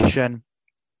 transformation,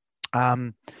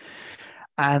 and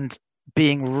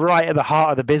being right at the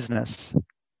heart of the business.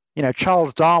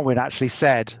 Charles Darwin actually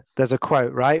said, there's a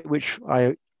quote, right, which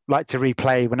I like to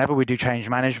replay whenever we do change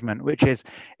management, which is,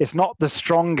 it's not the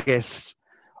strongest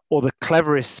or the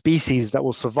cleverest species that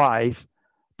will survive,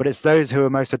 but it's those who are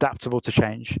most adaptable to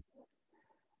change.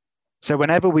 So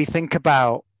whenever we think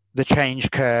about the change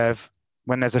curve,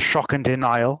 when there's a shock and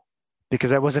denial, because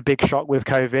there was a big shock with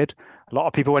COVID. A lot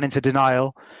of people went into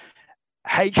denial.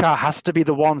 HR has to be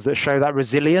the ones that show that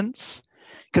resilience.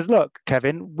 Because look,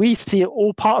 Kevin, we see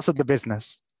all parts of the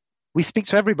business. We speak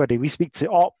to everybody. We speak to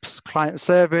ops, client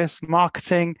service,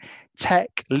 marketing,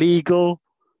 tech, legal,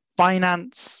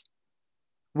 finance.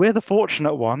 We're the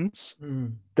fortunate ones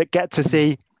that get to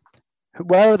see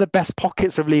where are the best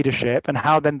pockets of leadership and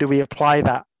how then do we apply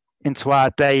that into our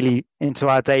daily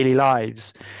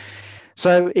lives.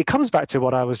 So it comes back to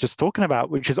what I was just talking about,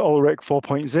 which is Ulrich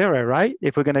 4.0, right?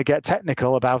 If we're going to get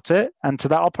technical about it, and to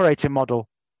that operating model,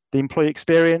 the employee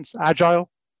experience, agile,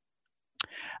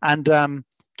 and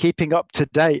keeping up to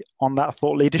date on that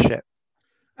thought leadership.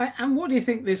 And what do you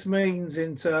think this means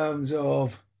in terms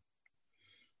of,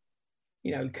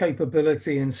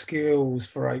 capability and skills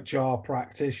for HR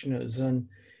practitioners, and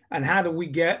how do we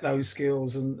get those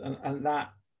skills and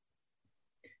that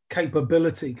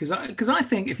capability? Because I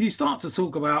think if you start to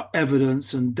talk about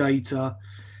evidence and data,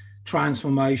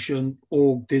 transformation,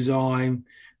 org design,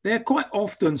 they're quite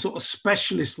often sort of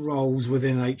specialist roles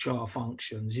within HR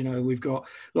functions. We've got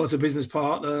lots of business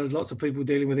partners, lots of people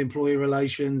dealing with employee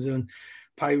relations and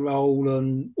payroll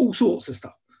and all sorts of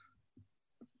stuff.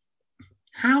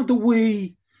 How do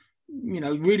we,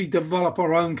 really develop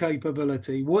our own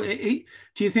capability?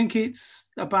 Do you think it's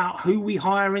about who we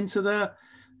hire into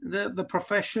the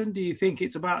profession? Do you think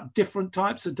it's about different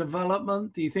types of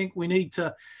development? Do you think we need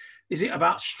to? Is it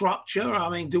about structure? I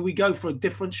mean, do we go for a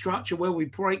different structure where we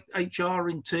break HR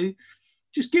in two?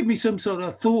 Just give me some sort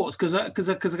of thoughts, because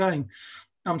again,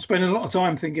 I'm spending a lot of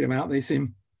time thinking about this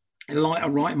in light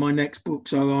of writing my next book.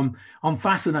 So I'm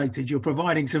fascinated. You're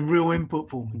providing some real input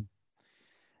for me.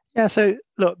 Yeah. So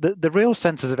look, the real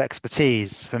centers of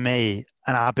expertise for me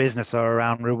and our business are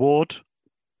around reward,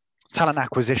 talent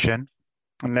acquisition,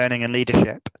 and learning and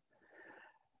leadership.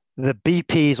 The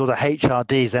BPs or the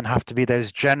HRDs then have to be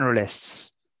those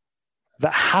generalists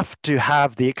that have to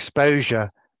have the exposure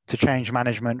to change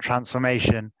management,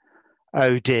 transformation,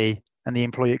 OD, and the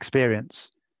employee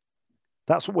experience.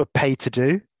 That's what we're paid to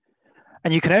do.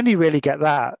 And you can only really get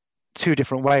that two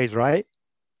different ways, right?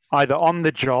 Either on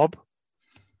the job,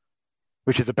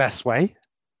 which is the best way.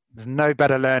 There's no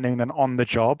better learning than on the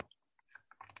job,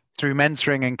 through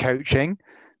mentoring and coaching,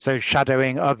 so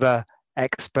shadowing other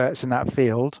experts in that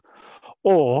field,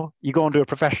 or you go and do a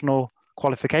professional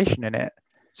qualification in it.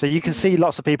 So you can see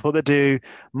lots of people that do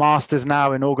masters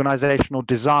now in organizational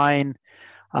design.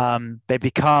 They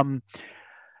become,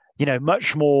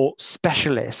 much more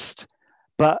specialist.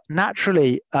 But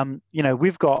naturally,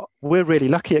 we're really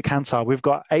lucky at Kantar. We've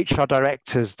got HR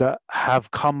directors that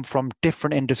have come from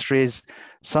different industries.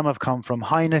 Some have come from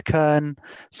Heineken.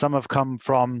 Some have come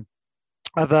from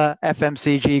other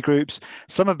FMCG groups.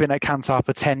 Some have been at Kantar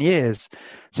for 10 years.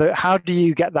 So how do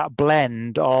you get that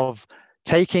blend of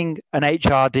taking an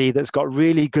HRD that's got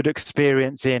really good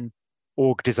experience in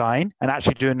org design and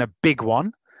actually doing a big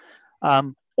one?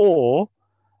 Or,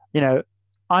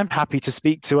 I'm happy to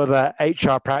speak to other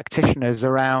HR practitioners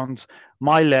around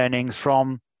my learnings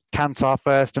from Kantar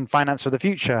First and Finance for the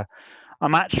Future.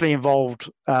 I'm actually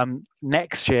involved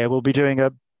next year. We'll be doing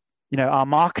our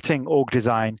marketing org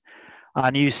design. Our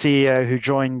new CEO who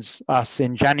joins us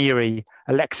in January,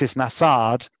 Alexis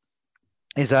Nassard,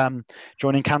 is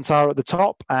joining Kantar at the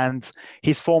top, and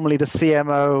he's formerly the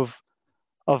CMO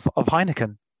of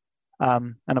Heineken.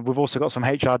 And we've also got some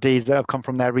HRDs that have come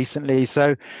from there recently.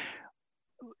 So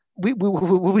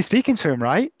we'll be speaking to him,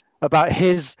 right, about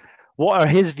what are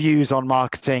his views on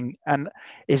marketing, and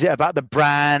is it about the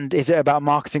brand? Is it about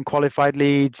marketing qualified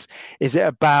leads? Is it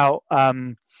about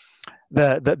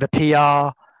the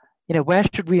PR? Where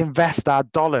should we invest our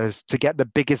dollars to get the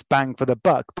biggest bang for the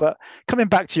buck? But coming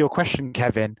back to your question,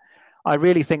 Kevin, I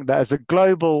really think that as a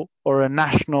global or a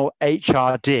national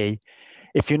HRD,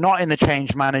 if you're not in the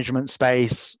change management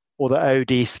space or the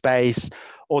OD space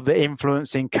or the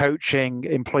influencing, coaching,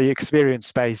 employee experience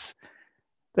space,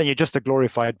 then you're just a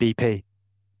glorified BP.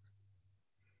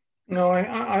 No,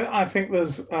 I think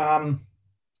there's...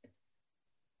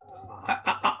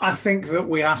 I think that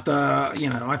we have to,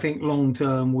 I think long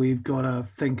term, we've got to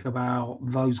think about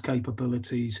those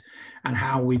capabilities and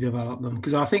how we develop them.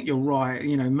 Because I think you're right,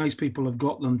 most people have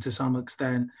got them to some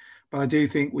extent, but I do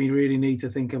think we really need to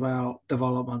think about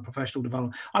development, professional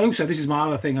development. This is my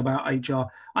other thing about HR.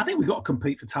 I think we've got to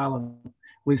compete for talent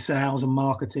with sales and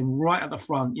marketing right at the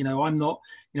front. I'm not,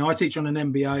 I teach on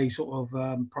an MBA sort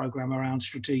of program around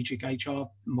strategic HR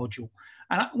module.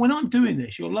 And when I'm doing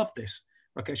this, you'll love this.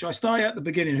 Okay, so I start at the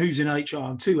beginning, who's in HR,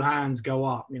 and two hands go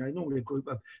up, normally a group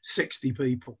of 60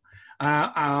 people.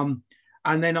 And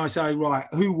then I say, right,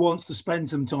 who wants to spend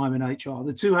some time in HR?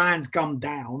 The two hands come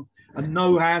down, and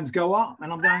no hands go up.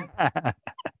 And I'm going,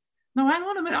 no, hang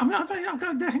on a minute. I'm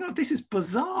going, hang on, this is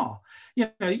bizarre.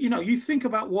 You think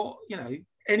about what,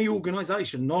 any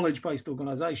organization, knowledge-based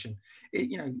organization,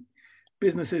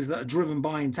 businesses that are driven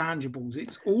by intangibles,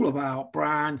 it's all about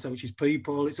brand, so which is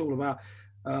people. It's all about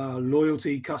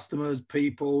loyalty, customers,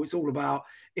 people. It's all about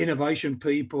innovation,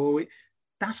 people.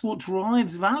 That's what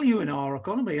drives value in our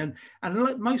economy. And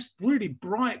most really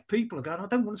bright people are going, I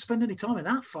don't want to spend any time in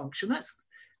that function.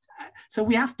 So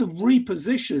we have to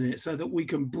reposition it so that we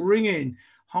can bring in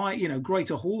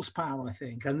greater horsepower, I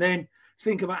think, and then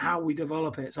think about how we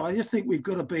develop it. So I just think we've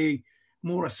got to be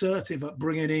more assertive at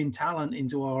bringing in talent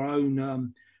into our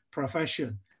own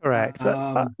profession. Correct.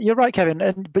 You're right,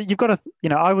 Kevin. But you've got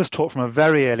to, I was taught from a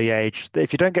very early age that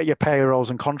if you don't get your payrolls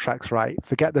and contracts right,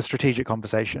 forget the strategic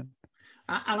conversation.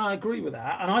 And I agree with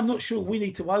that. And I'm not sure we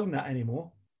need to own that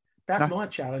anymore. That's my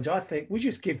challenge. I think we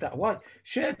just give that away.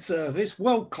 Shared service,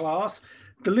 world class,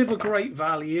 deliver great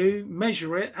value,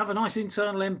 measure it, have a nice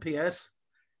internal NPS,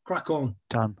 crack on.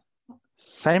 Done.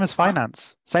 Same as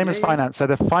finance. As finance. So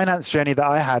the finance journey that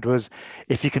I had was,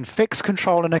 if you can fix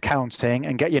control and accounting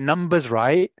and get your numbers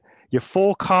right, your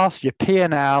forecast, your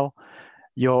P&L,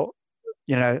 your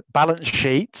balance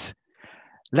sheet,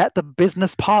 let the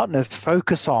business partners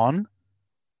focus on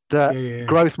the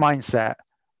growth mindset.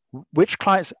 Which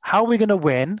clients, how are we going to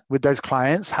win with those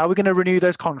clients? How are we going to renew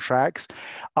those contracts?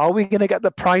 Are we going to get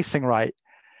the pricing right?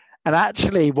 And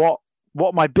actually what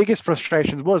my biggest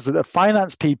frustrations was that the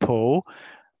finance people,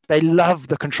 they love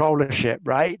the controllership,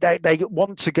 right? They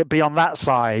want to be on that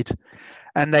side.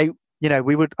 And our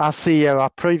CEO, our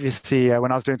previous CEO,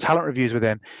 when I was doing talent reviews with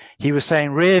him, he was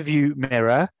saying rear view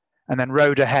mirror and then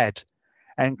road ahead.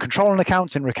 And control and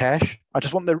accounting, Rakesh, I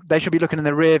just want they should be looking in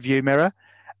the rear view mirror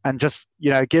and just,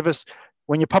 give us,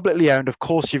 when you're publicly owned, of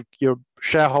course, you're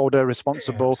shareholder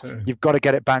responsible. You've got to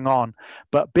get it bang on.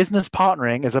 But business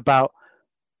partnering is about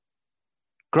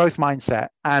growth mindset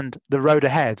and the road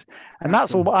ahead. And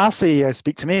that's all our CEO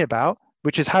speak to me about,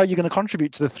 which is how you're going to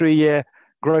contribute to the 3-year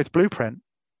growth blueprint.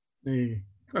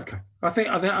 Okay. I think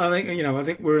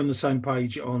we're on the same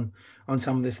page on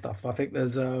some of this stuff. I think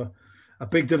there's a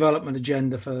big development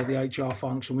agenda for the HR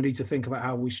function. We need to think about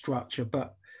how we structure,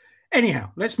 but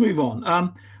anyhow, let's move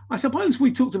on. I suppose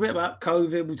we talked a bit about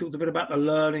COVID. We talked a bit about the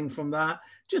learning from that.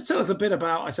 Just tell us a bit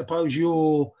about, I suppose,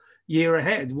 your year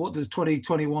ahead. What does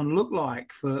 2021 look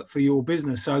like for your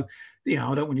business? So, I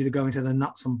don't want you to go into the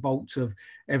nuts and bolts of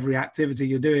every activity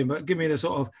you're doing, but give me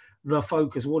the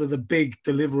focus. What are the big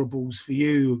deliverables for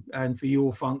you and for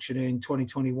your function in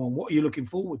 2021? What are you looking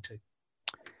forward to?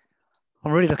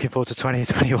 I'm really looking forward to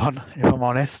 2021, if I'm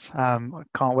honest. I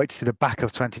can't wait to see the back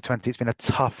of 2020. It's been a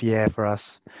tough year for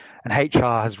us. And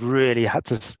HR has really had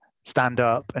to stand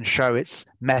up and show its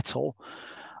mettle.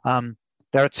 There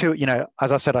are two,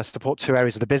 as I've said, I support 2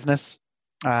 areas of the business.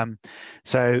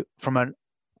 So from a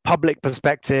public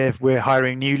perspective, we're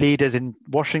hiring new leaders in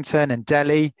Washington and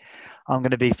Delhi. I'm going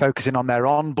to be focusing on their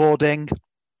onboarding.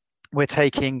 We're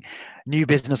taking new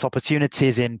business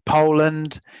opportunities in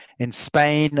Poland, in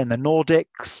Spain and the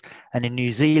Nordics, and in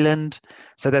New Zealand.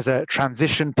 So there's a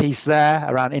transition piece there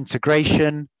around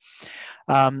integration.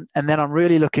 And then I'm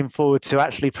really looking forward to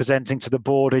actually presenting to the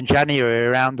board in January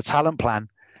around the talent plan.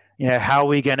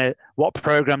 What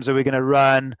programs are we going to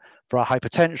run for our high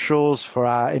potentials, for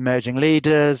our emerging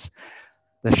leaders?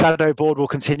 The shadow board will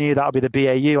continue. That'll be the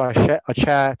BAU.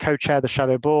 I co-chair the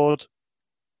shadow board.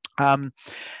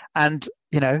 And,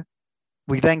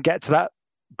 we then get to that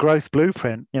growth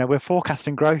blueprint. We're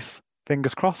forecasting growth,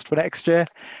 fingers crossed, for next year.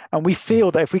 And we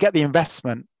feel that if we get the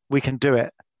investment, we can do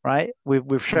it, right?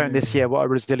 We've shown this year what a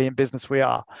resilient business we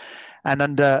are. And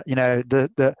under,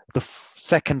 the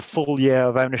second full year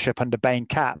of ownership under Bain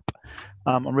Cap,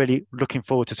 I'm really looking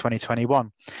forward to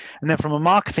 2021. And then from a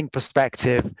marketing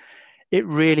perspective, it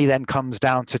really then comes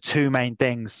down to 2 main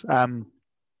things.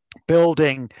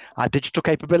 Building our digital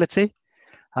capability.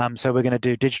 So we're going to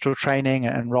do digital training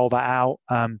and roll that out.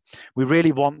 We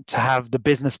really want to have the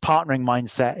business partnering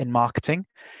mindset in marketing,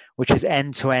 which is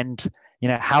end to end.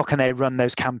 How can they run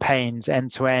those campaigns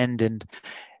end to end and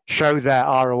show their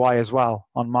ROI as well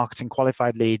on marketing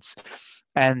qualified leads?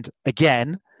 And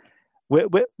again, we're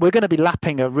going to be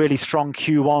lapping a really strong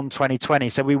Q1 2020.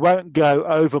 So we won't go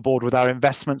overboard with our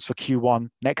investments for Q1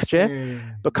 next year.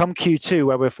 But come Q2,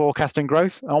 where we're forecasting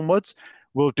growth onwards,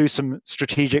 we'll do some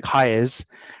strategic hires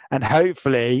and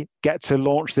hopefully get to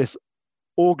launch this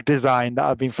org design that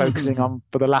I've been focusing on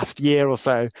for the last year or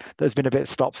so. There's been a bit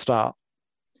stop-start.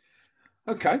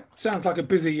 Okay, sounds like a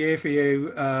busy year for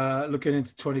you looking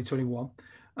into 2021.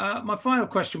 My final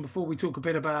question before we talk a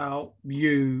bit about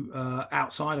you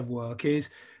outside of work is,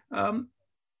 A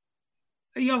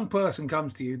young person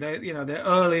comes to you, they're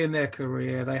early in their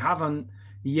career, they haven't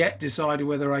yet decided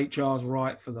whether HR is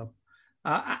right for them.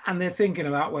 And they're thinking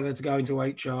about whether to go into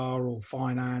HR or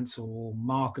finance or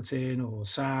marketing or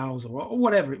sales or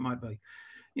whatever it might be.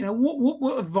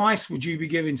 What advice would you be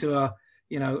giving to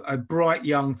a bright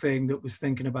young thing that was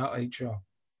thinking about HR?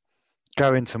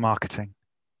 Go into marketing.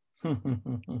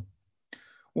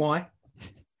 Why?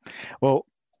 Well,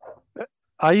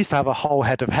 I used to have a whole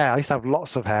head of hair. I used to have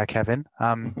lots of hair, Kevin,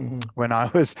 when I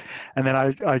was, and then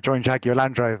I joined Jaguar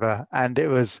Land Rover, and it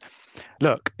was,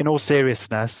 look, in all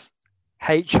seriousness,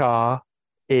 HR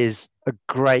is a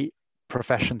great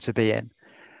profession to be in,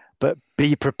 but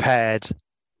be prepared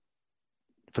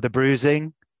for the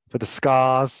bruising, for the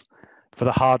scars, for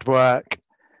the hard work,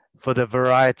 for the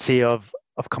variety of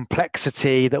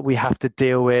complexity that we have to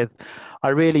deal with. I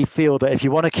really feel that if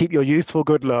you want to keep your youthful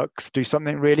good looks, do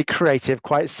something really creative,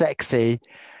 quite sexy,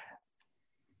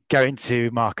 go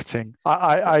into marketing.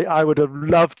 I would have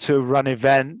loved to run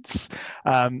events,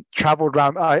 traveled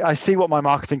around. I see what my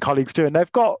marketing colleagues do, and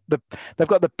they've got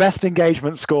the best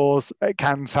engagement scores at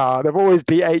Kantar. They've always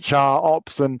beat HR,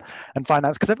 ops, and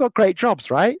finance because they've got great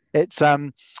jobs, right?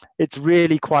 It's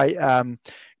really quite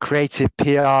creative,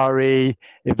 PRE,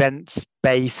 events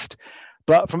based.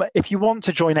 But if you want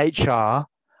to join HR,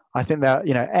 I think that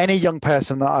any young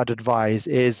person that I'd advise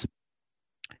is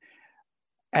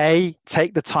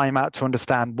take the time out to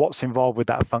understand what's involved with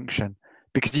that function,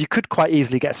 because you could quite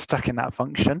easily get stuck in that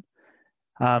function.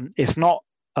 It's not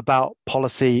about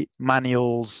policy,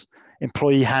 manuals,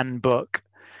 employee handbook,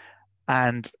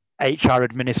 and HR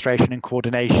administration and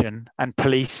coordination and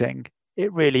policing.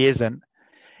 It really isn't.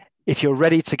 If you're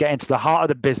ready to get into the heart of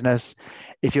the business,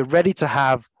 if you're ready to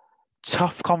have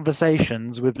tough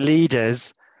conversations with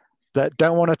leaders that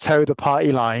don't want to toe the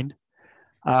party line,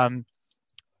 and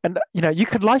you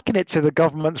could liken it to the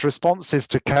government's responses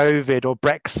to COVID or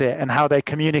Brexit and how they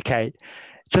communicate.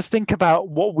 Just think about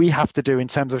what we have to do in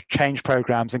terms of change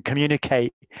programs and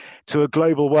communicate to a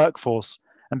global workforce,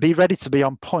 and be ready to be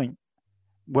on point,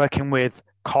 working with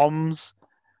comms,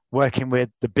 working with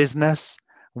the business,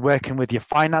 working with your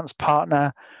finance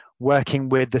partner, working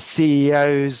with the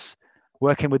CEOs,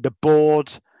 working with the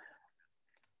board.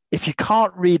 If you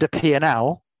can't read a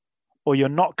P&L or you're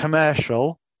not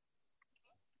commercial,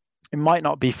 it might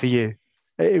not be for you.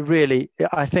 It really,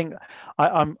 I think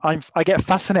I get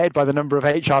fascinated by the number of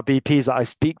HRBPs that I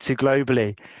speak to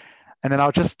globally, and then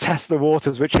I'll just test the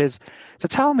waters, which is, so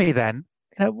tell me then,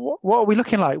 what are we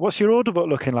looking like? What's your order book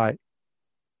looking like?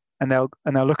 And they'll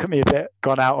look at me a bit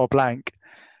gone out or blank.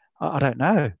 I don't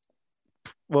know.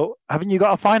 Well, haven't you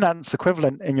got a finance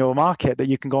equivalent in your market that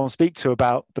you can go and speak to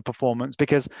about the performance?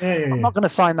 Because I'm not going to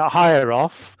sign that hire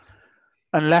off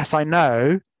unless I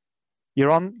know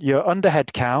you're under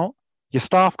head count, your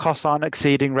staff costs aren't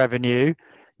exceeding revenue,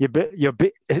 you're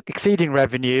exceeding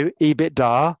revenue,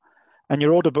 EBITDA, and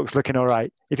your order book's looking all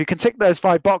right. If you can tick those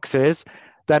 5 boxes,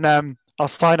 then I'll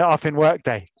sign it off in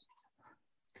Workday.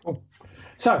 Cool.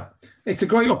 So it's a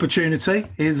great opportunity.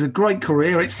 It's a great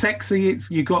career. It's sexy.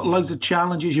 You've got loads of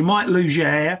challenges. You might lose your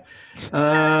hair,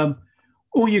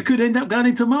 or you could end up going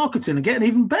into marketing and get an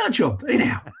even better job.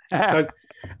 Anyhow, so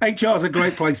HR is a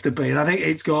great place to be, and I think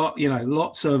it's got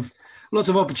lots of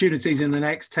opportunities in the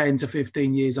next 10 to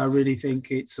 15 years. I really think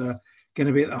it's going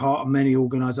to be at the heart of many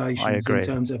organisations in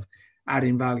terms of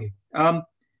adding value.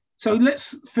 So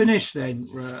let's finish then,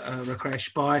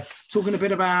 Rakesh, by talking a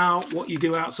bit about what you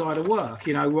do outside of work.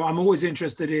 I'm always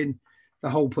interested in the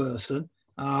whole person.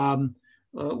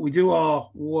 We do our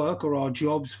work or our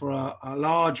jobs for a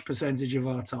large percentage of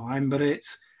our time, but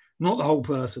it's not the whole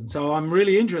person. So I'm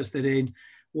really interested in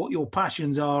what your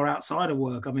passions are outside of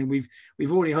work. I mean,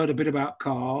 we've already heard a bit about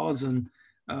cars, and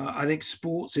I think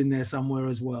sports in there somewhere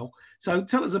as well. So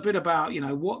tell us a bit about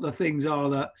what the things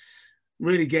are that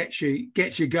really gets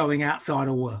you going outside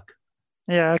of work.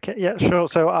 Yeah, okay, yeah, sure.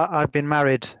 So I've been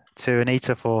married to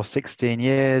Anita for 16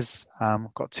 years.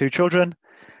 Got 2 children,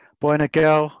 boy and a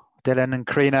girl. Dylan and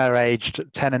Karina are aged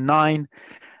 10 and 9,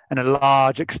 and a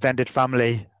large extended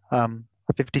family.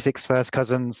 56 first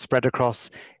cousins spread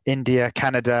across India,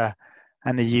 Canada,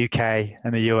 and the UK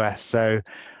and the US. So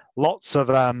lots of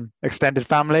extended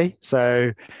family.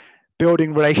 So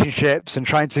building relationships and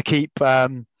trying to keep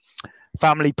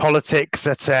family politics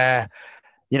at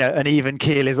an even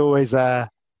keel is always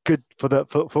good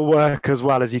for work as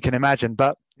well, as you can imagine.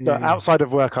 But outside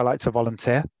of work, I like to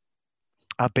volunteer.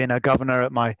 I've been a governor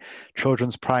at my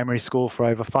children's primary school for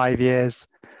over 5 years.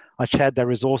 I chaired their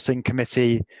resourcing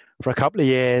committee for a couple of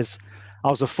years. I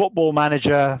was a football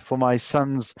manager for my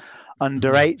son's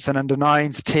under 8s and under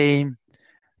 9s team.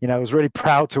 You know, I was really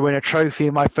proud to win a trophy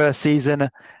in my first season,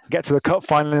 get to the cup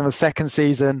final in the second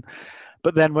season.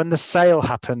 But then when the sale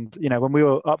happened, you know, when we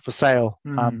were up for sale,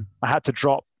 I had to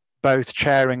drop both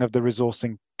chairing of the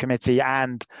resourcing committee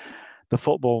and the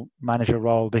football manager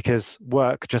role because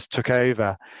work just took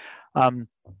over.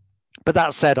 But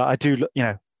that said, I do, you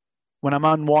know, when I'm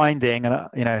unwinding and,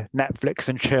 you know, Netflix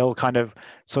and chill kind of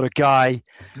sort of guy,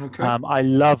 I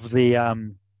love I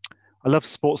love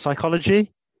sports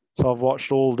psychology. So I've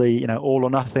watched all the, you know, All or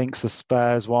Nothings, the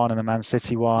Spurs one and the Man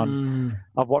City one.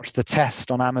 I've watched The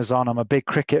Test on Amazon. I'm a big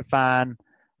cricket fan,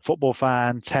 football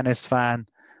fan, tennis fan,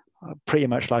 pretty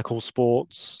much like all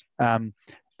sports. The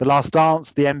Last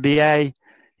Dance, the NBA.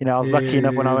 You know, I was lucky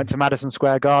enough when I went to Madison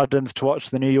Square Gardens to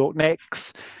watch the New York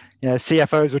Knicks. You know,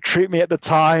 CFOs would treat me at the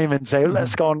time and say,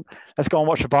 let's go and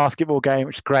watch a basketball game,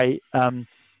 which is great.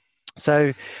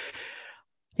 So,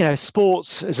 you know,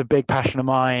 sports is a big passion of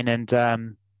mine. And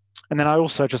then I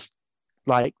also just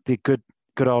like the good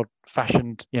old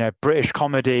fashioned, you know, British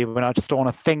comedy when I just don't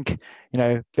want to think, you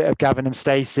know, bit of Gavin and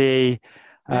Stacey,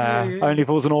 Only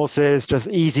Fools and Horses, just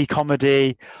easy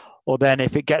comedy. Or then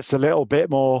if it gets a little bit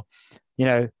more, you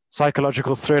know,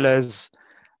 psychological thrillers,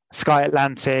 Sky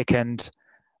Atlantic and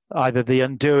either The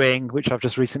Undoing, which I've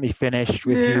just recently finished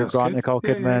with Hugh Grant, Nicole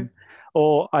Kidman,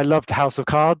 or I loved House of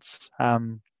Cards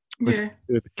with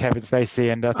Kevin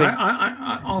Spacey. And I think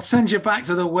I'll send you back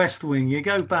to the West Wing. You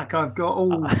go back, I've got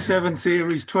all 7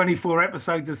 series, 24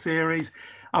 episodes of series.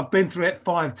 I've been through it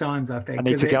 5 times, I think. I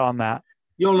need to get on that.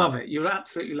 You'll love it. You'll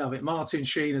absolutely love it. Martin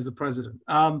Sheen as the president.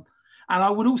 And I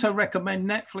would also recommend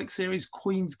Netflix series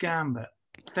Queen's Gambit.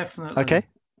 Definitely. Okay,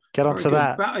 get on to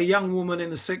that. About a young woman in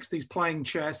the 60s playing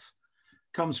chess,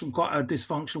 comes from quite a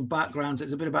dysfunctional background. So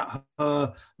it's a bit about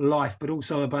her life, but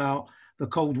also about the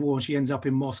Cold War. She ends up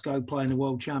in Moscow playing the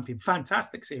world champion.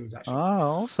 Fantastic series, actually.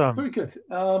 Oh, awesome. Very good.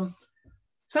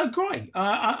 So great.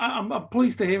 I'm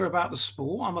pleased to hear about the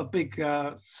sport. I'm a big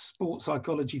sports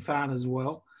psychology fan as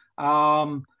well.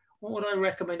 What would I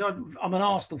recommend? I'm an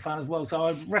Arsenal fan as well, so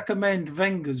I'd recommend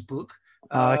Wenger's book,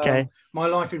 My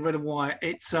Life in Red and White.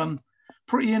 It's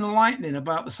pretty enlightening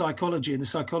about the psychology and the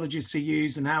psychologists he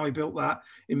used and how he built that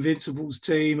Invincibles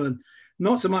team, and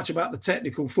not so much about the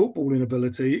technical footballing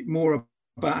ability, more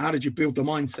about how did you build the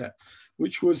mindset,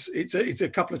 which was, it's a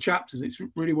couple of chapters. It's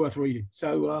really worth reading.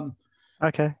 So,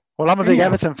 okay. Well, I'm a big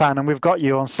Everton fan, and we've got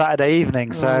you on Saturday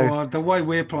evening. So the way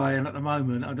we're playing at the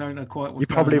moment, I don't know quite what's you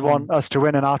probably going on. want us to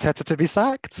win and Arteta to be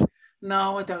sacked.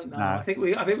 No, I don't know. No. I think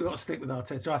we've got to stick with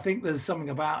Arteta. I think there's something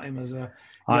about him as a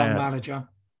young manager.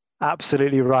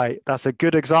 Absolutely right. That's a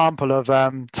good example of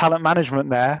talent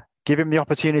management there. Give him the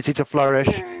opportunity to flourish.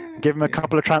 Give him a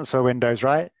couple of transfer windows,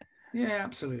 right? Yeah,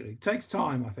 absolutely. It takes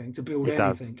time, I think, to build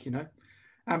anything, you know.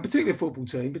 And particularly a football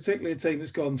team, particularly a team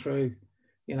that's gone through,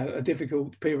 you know, a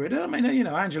difficult period. I mean, you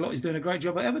know, Ancelotti's doing a great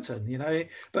job at Everton, you know,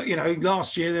 but, you know,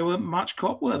 last year they weren't much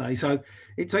cop, were they? So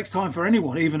it takes time for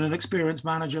anyone, even an experienced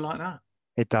manager like that.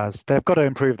 It does. They've got to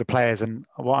improve the players. And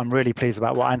what I'm really pleased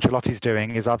about what Ancelotti's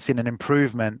doing is I've seen an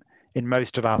improvement in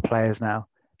most of our players now.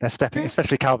 They're stepping,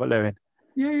 especially Calvert-Lewin.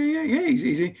 Yeah.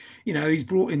 He's you know, he's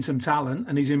brought in some talent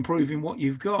and he's improving what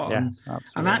you've got. Yes,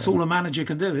 and that's all a manager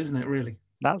can do, isn't it, really?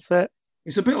 That's it.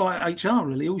 It's a bit like HR,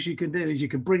 really. All you can do is you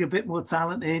can bring a bit more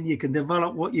talent in, you can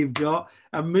develop what you've got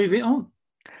and move it on.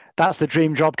 That's the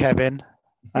dream job, Kevin.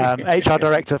 HR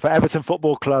director for Everton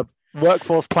Football Club,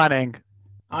 workforce planning.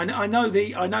 I know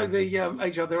the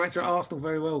HR director at Arsenal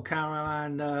very well,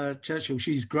 Caroline Churchill.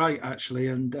 She's great, actually,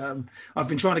 and I've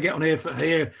been trying to get on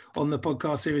here on the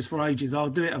podcast series for ages. I'll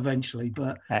do it eventually,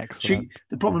 but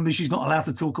the problem is she's not allowed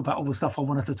to talk about all the stuff I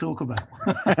wanted to talk about.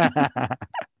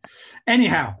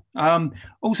 Anyhow,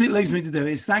 all it leaves me to do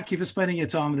is thank you for spending your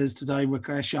time with us today,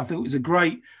 Rakesh. I thought it was a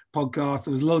great podcast.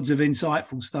 There was loads of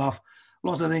insightful stuff,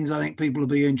 lots of things I think people will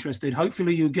be interested in.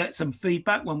 Hopefully you'll get some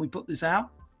feedback when we put this out.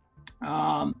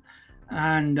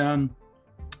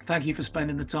 Thank you for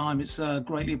spending the time. It's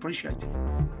greatly appreciated.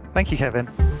 Thank you, Kevin.